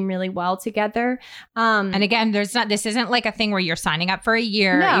really well together. And again, this isn't a thing where you're signing up for a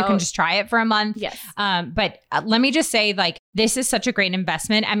year. No. You can just try it for a month. Yes. But let me just say this is such a great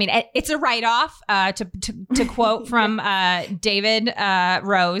investment. I mean, it's a write-off to quote from David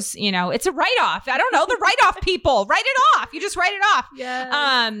Rose, it's a write-off. I don't know, the write-off people, write it off. You just write it off.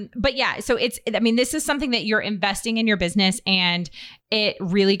 Yes. But so this is something that you're investing in your business, and it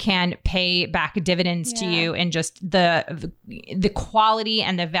really can pay back dividends to you, and just the quality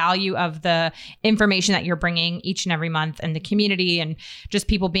and the value of the information that you're bringing each and every month, and the community, and just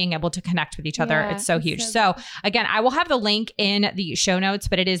people being able to connect with each other. It's so huge. So again, I will have the link in the show notes,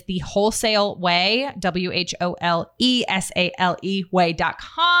 but it is the Wholesale Way, WHOLESALE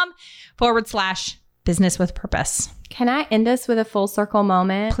way.com/business business with purpose. Can I end us with a full circle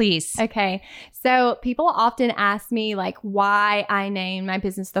moment? Please. Okay. So people often ask me like why I named my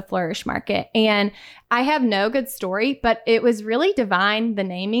business The Flourish Market. And I have no good story, but it was really divine, the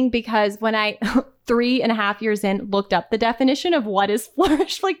naming, because when I 3.5 years in looked up the definition of what is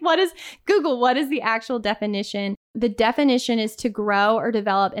flourish, like what is the actual definition? The definition is to grow or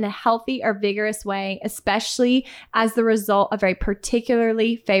develop in a healthy or vigorous way, especially as the result of a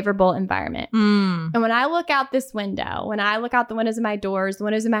particularly favorable environment. And when I look out this window, when I look out the windows of my doors, the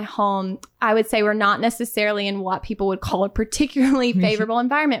windows of my home, I would say we're not necessarily in what people would call a particularly favorable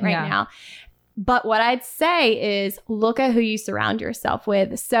environment right now. But what I'd say is look at who you surround yourself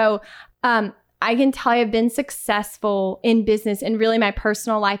with. So, I can tell you I've been successful in business and really my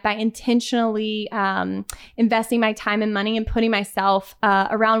personal life by intentionally investing my time and money and putting myself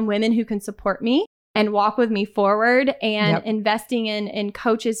around women who can support me and walk with me forward, and investing in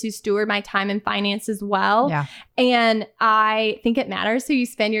coaches who steward my time and finances well. Yeah. And I think it matters who you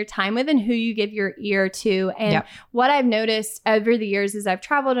spend your time with and who you give your ear to. And what I've noticed over the years as I've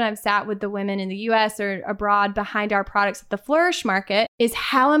traveled and I've sat with the women in the US or abroad behind our products at the Flourish Market is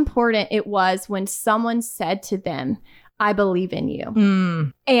how important it was when someone said to them, I believe in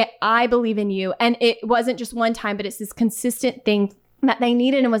you. And I believe in you. And it wasn't just one time, but it's this consistent thing that they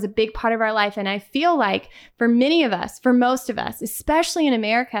needed and was a big part of our life. And I feel like for many of us, for most of us, especially in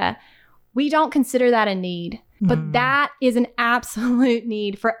America, we don't consider that a need. But that is an absolute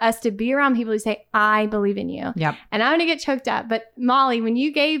need for us to be around people who say, I believe in you. And I'm going to get choked up. But Molly, when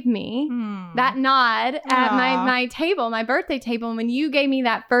you gave me that nod at my table, my birthday table, and when you gave me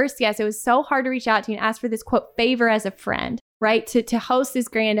that first yes, it was so hard to reach out to you and ask for this quote favor as a friend, right? To host this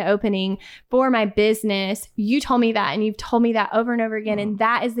grand opening for my business. You told me that, and you've told me that over and over again. And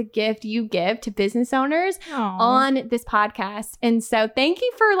that is the gift you give to business owners on this podcast. And so thank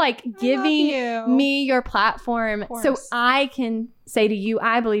you for like giving me your platform so I can say to you,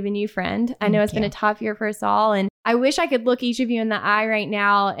 I believe in you, friend. I know it's been a tough year for us all. And I wish I could look each of you in the eye right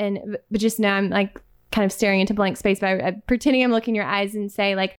now. But just now I'm like kind of staring into blank space, but I'm pretending I'm looking in your eyes and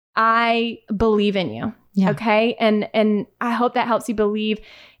say like, I believe in you. Okay. And I hope that helps you believe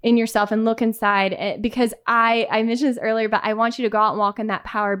in yourself and look inside, because I mentioned this earlier, but I want you to go out and walk in that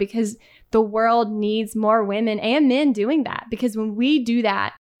power, because the world needs more women and men doing that. Because when we do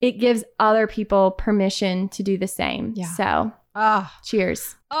that, it gives other people permission to do the same. So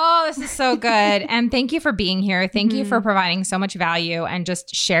cheers. Oh, this is so good. And thank you for being here. Thank you for providing so much value and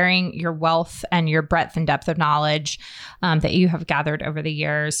just sharing your wealth and your breadth and depth of knowledge that you have gathered over the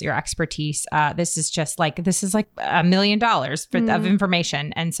years, your expertise. This is like $1 million of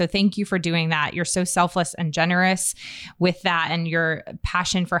information. And so thank you for doing that. You're so selfless and generous with that, and your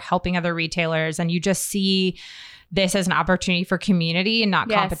passion for helping other retailers. And you just see this as an opportunity for community and not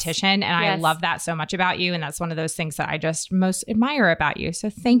competition. And I love that so much about you. And that's one of those things that I just most admire about you. So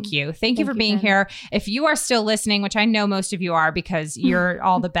thank you. Thank you for being here. If you are still listening, which I know most of you are because you're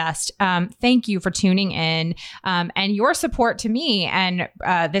all the best, thank you for tuning in. And your support to me and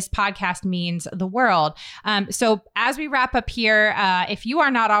this podcast means the world. So as we wrap up here, if you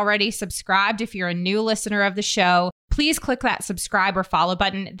are not already subscribed, if you're a new listener of the show, please click that subscribe or follow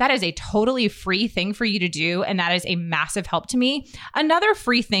button. That is a totally free thing for you to do, and that is a massive help to me. Another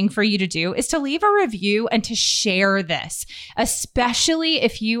free thing for you to do is to leave a review and to share this, especially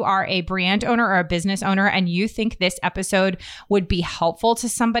if you are a brand owner or a business owner and you think this episode would be helpful to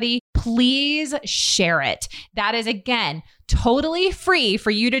somebody. Please share it. That is, again, totally free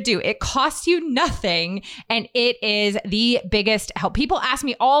for you to do. It costs you nothing, and it is the biggest help. People ask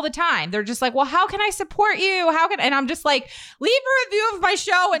me all the time. They're just like, well, how can I support you? And I'm just like, leave a review of my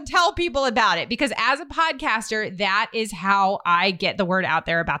show and tell people about it, because as a podcaster, that is how I get the word out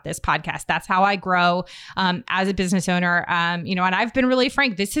there about this podcast. That's how I grow as a business owner. And I've been really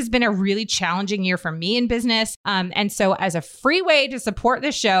frank. This has been a really challenging year for me in business. And so as a free way to support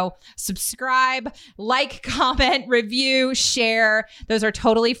this show, subscribe, like, comment, review, share. Those are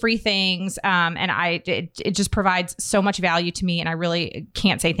totally free things. And it just provides so much value to me. And I really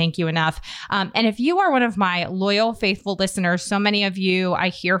can't say thank you enough. And if you are one of my loyal, faithful listeners, so many of you I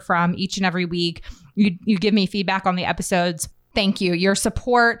hear from each and every week, you give me feedback on the episodes. Thank you. Your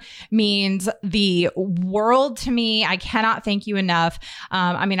support means the world to me. I cannot thank you enough.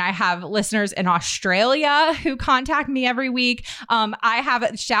 I have listeners in Australia who contact me every week. I have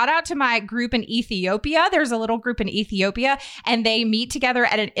a shout out to my group in Ethiopia. There's a little group in Ethiopia, and they meet together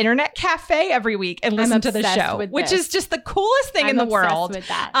at an internet cafe every week and listen to the show, which is just the coolest thing in the world. With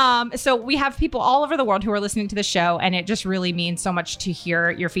that. So we have people all over the world who are listening to the show, and it just really means so much to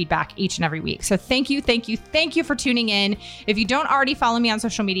hear your feedback each and every week. So thank you for tuning in. If you don't already follow me on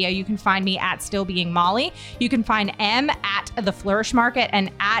social media, you can find me at Still Being Molly. You can find M at The Flourish Market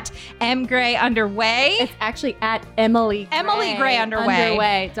and at M Gray Underway. It's actually at Emily Gray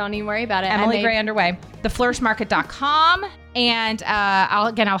Underway. Don't even worry about it. Emily Gray Underway. TheFlourishMarket.com. And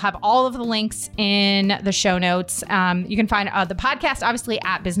I'll have all of the links in the show notes. You can find the podcast, obviously,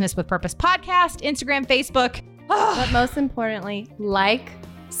 at Business with Purpose Podcast, Instagram, Facebook. But most importantly,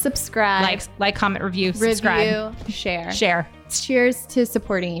 subscribe. Like, comment, review, subscribe. Share. Cheers to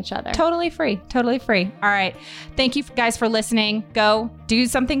supporting each other. Totally free. All right. Thank you guys for listening. Go do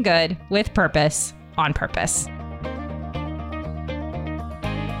something good with purpose on purpose.